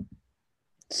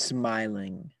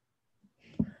 smiling.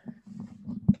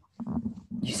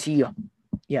 You see,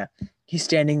 yeah, he's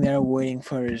standing there waiting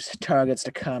for his targets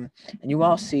to come, and you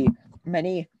all see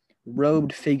many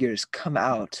robed figures come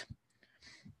out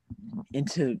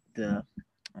into the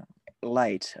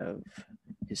light of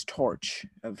his torch,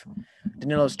 of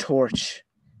Danilo's torch.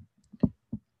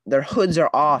 Their hoods are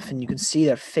off, and you can see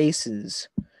their faces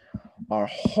are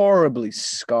horribly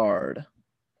scarred,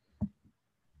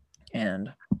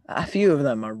 and a few of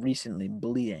them are recently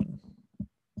bleeding.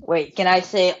 Wait, can I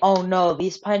say, oh no,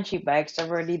 these punching bags have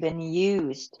already been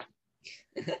used?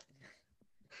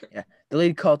 Yeah, the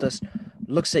lead cultist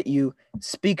looks at you,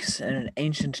 speaks in an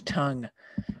ancient tongue,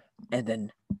 and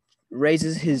then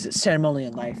raises his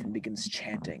ceremonial knife and begins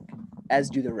chanting, as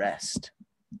do the rest.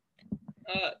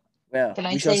 Well, Can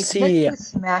I we shall say, see. let's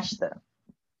just smash them?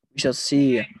 We shall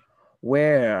see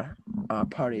where our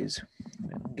parties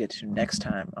get to next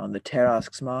time on the Terras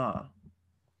Xma.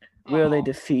 Will they Aw.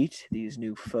 defeat these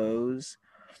new foes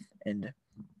and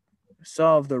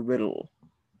solve the riddle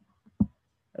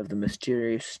of the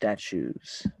mysterious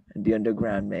statues and the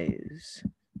underground maze?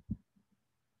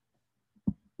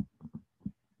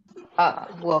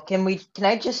 Well, can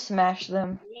I just smash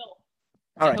them? Well,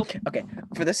 All I right. hope- Okay.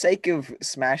 For the sake of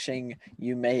smashing,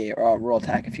 you may roll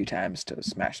attack a few times to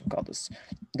smash them cultists.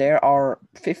 There are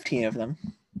 15 of them.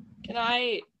 Can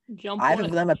I jump 5 one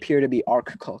of them appear to be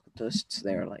arc cultists.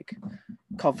 They're like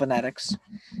cult fanatics.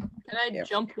 Can I Yeah.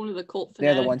 jump one of the cult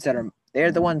They're the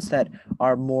fanatics? ones that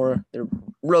are more, their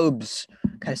robes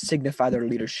kind of signify their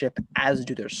leadership, as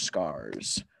do their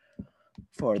scars.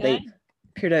 For Can they I-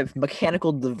 appear to have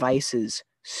mechanical devices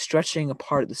stretching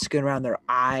apart the skin around their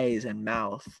eyes and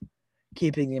mouth,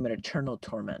 keeping them in eternal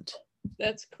torment.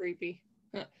 That's creepy.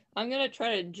 Huh. I'm gonna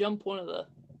try to jump one of the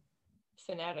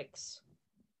fanatics,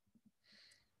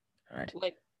 All right.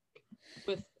 like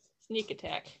with sneak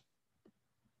attack.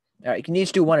 All right. You can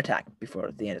each do one attack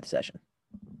before the end of the session.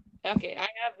 Okay, I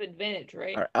have advantage,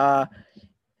 right? All right.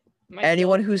 My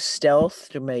Anyone stealth- who's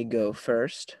stealthed may go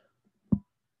first.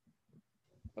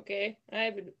 Okay,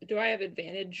 do I have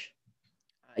advantage?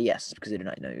 Yes, because they did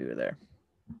not know you were there.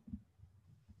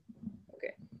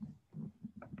 Okay.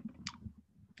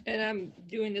 And I'm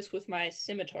doing this with my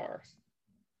scimitar.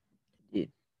 Indeed.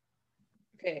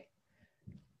 Okay.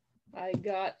 I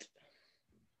got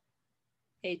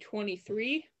a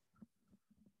 23.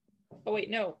 Oh wait,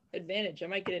 no, advantage. I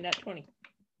might get a nat 20.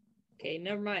 Okay,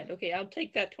 never mind. Okay, I'll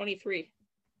take that 23.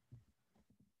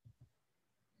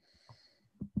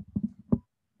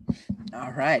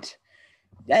 All right.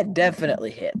 That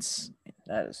definitely hits.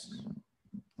 That is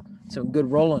some good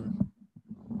rolling.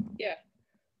 Yeah.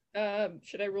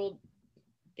 Should I roll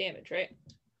damage, right?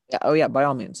 Yeah. Oh, yeah. By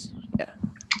all means. Yeah.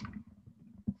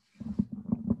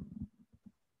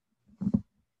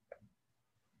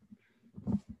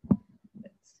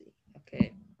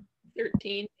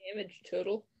 13 damage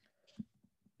total.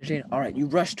 All right, you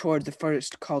rush towards the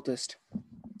first cultist.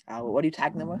 What are you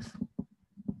attacking them with?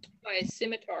 My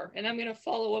scimitar, and I'm gonna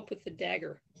follow up with the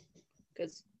dagger,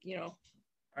 because All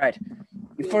right,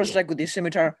 you first strike with your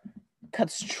scimitar,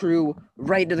 cuts true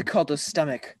right into the cultist's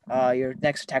stomach. Your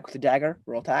next attack with the dagger.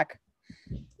 Roll attack.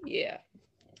 yeah,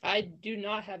 I do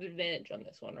not have advantage on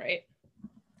this one, right?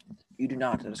 You do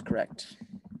not. That is correct.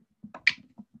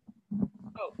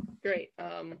 Oh, great.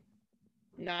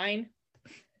 9.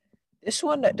 This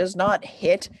one does not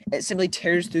hit. It simply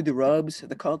tears through the robes of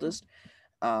the cultist.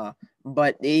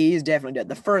 But he's definitely dead.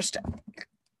 The first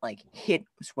hit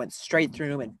went straight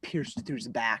through him and pierced through his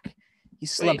back. He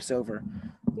slumps over,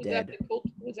 dead.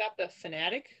 Was that the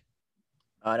fanatic?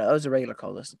 No, that was a regular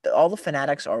cultist. All the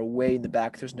fanatics are way in the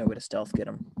back. There's no way to stealth get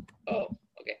him. Oh,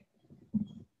 okay.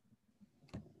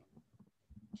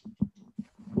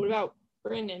 What about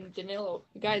Brendan, Danilo?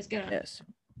 The guy's gonna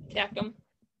attack him.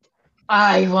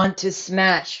 I want to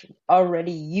smash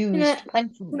already used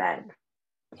punching bag.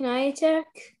 Can I attack?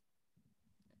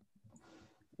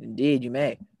 Indeed, you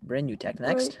may. Bryn, you attack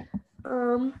next.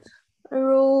 I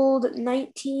rolled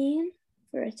 19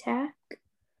 for attack.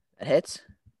 That hits.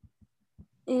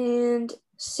 And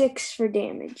 6 for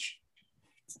damage.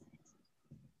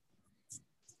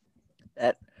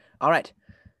 All right.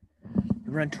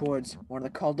 You run towards one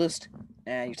of the cultists,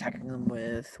 and you're attacking them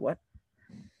with what?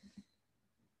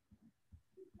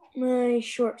 My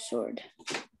short sword.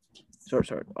 Short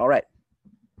sword. All right.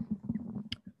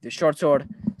 The short sword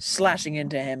slashing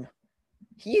into him.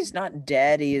 He's not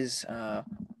dead. He is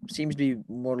seems to be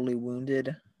mortally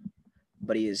wounded,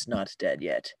 but he is not dead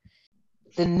yet.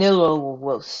 Danilo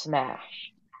will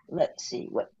smash. Let's see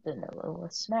what Danilo will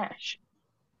smash.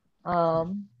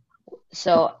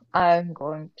 So I'm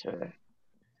going to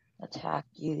attack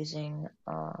using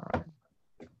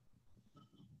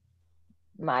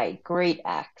my great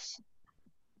axe.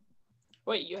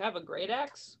 Wait, you have a great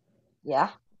axe? Yeah.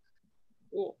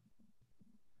 Cool.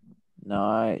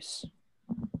 Nice.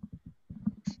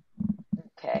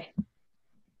 Okay.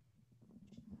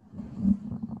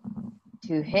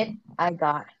 To hit, I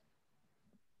got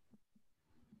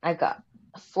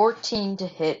 14 to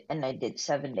hit, and I did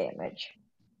 7 damage.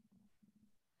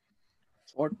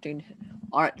 14.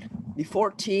 All right. The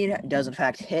 14 does in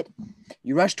fact hit.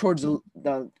 You rush towards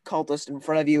the cultist in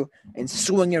front of you and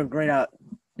swing your great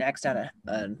axe down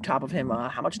on top of him.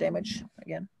 How much damage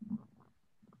again?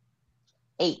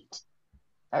 8.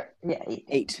 Yeah,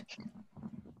 8.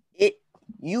 8.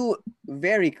 You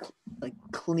very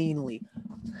cleanly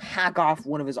hack off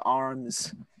one of his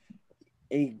arms.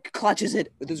 He clutches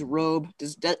it with his robe.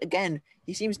 Again,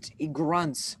 he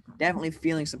grunts, definitely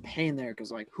feeling some pain there,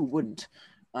 because who wouldn't?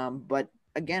 But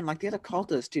again, like the other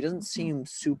cultist, he doesn't seem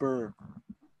super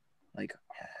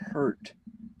hurt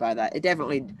by that. It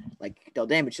definitely dealt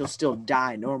damage. He'll still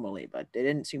die normally, but it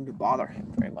didn't seem to bother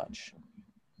him very much.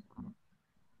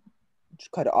 It's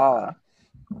quite odd.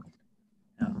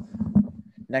 Now,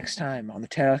 next time on the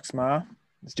Terrax Mara,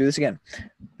 let's do this again.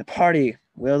 The party,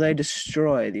 will they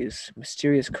destroy these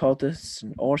mysterious cultists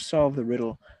or solve the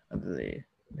riddle of the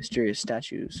mysterious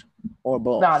statues? Or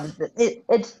both? No,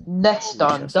 it's next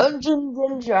on Dungeons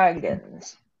and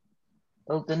Dragons.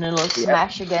 Will Danilo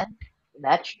smash again?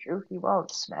 That's true, he won't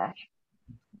smash.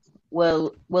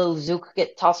 Will Zook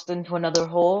get tossed into another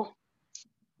hole?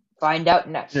 Find out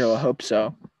next. No, I hope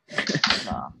so.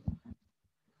 No.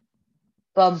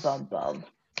 Bum.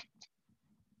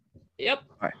 Yep.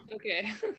 All right. Okay.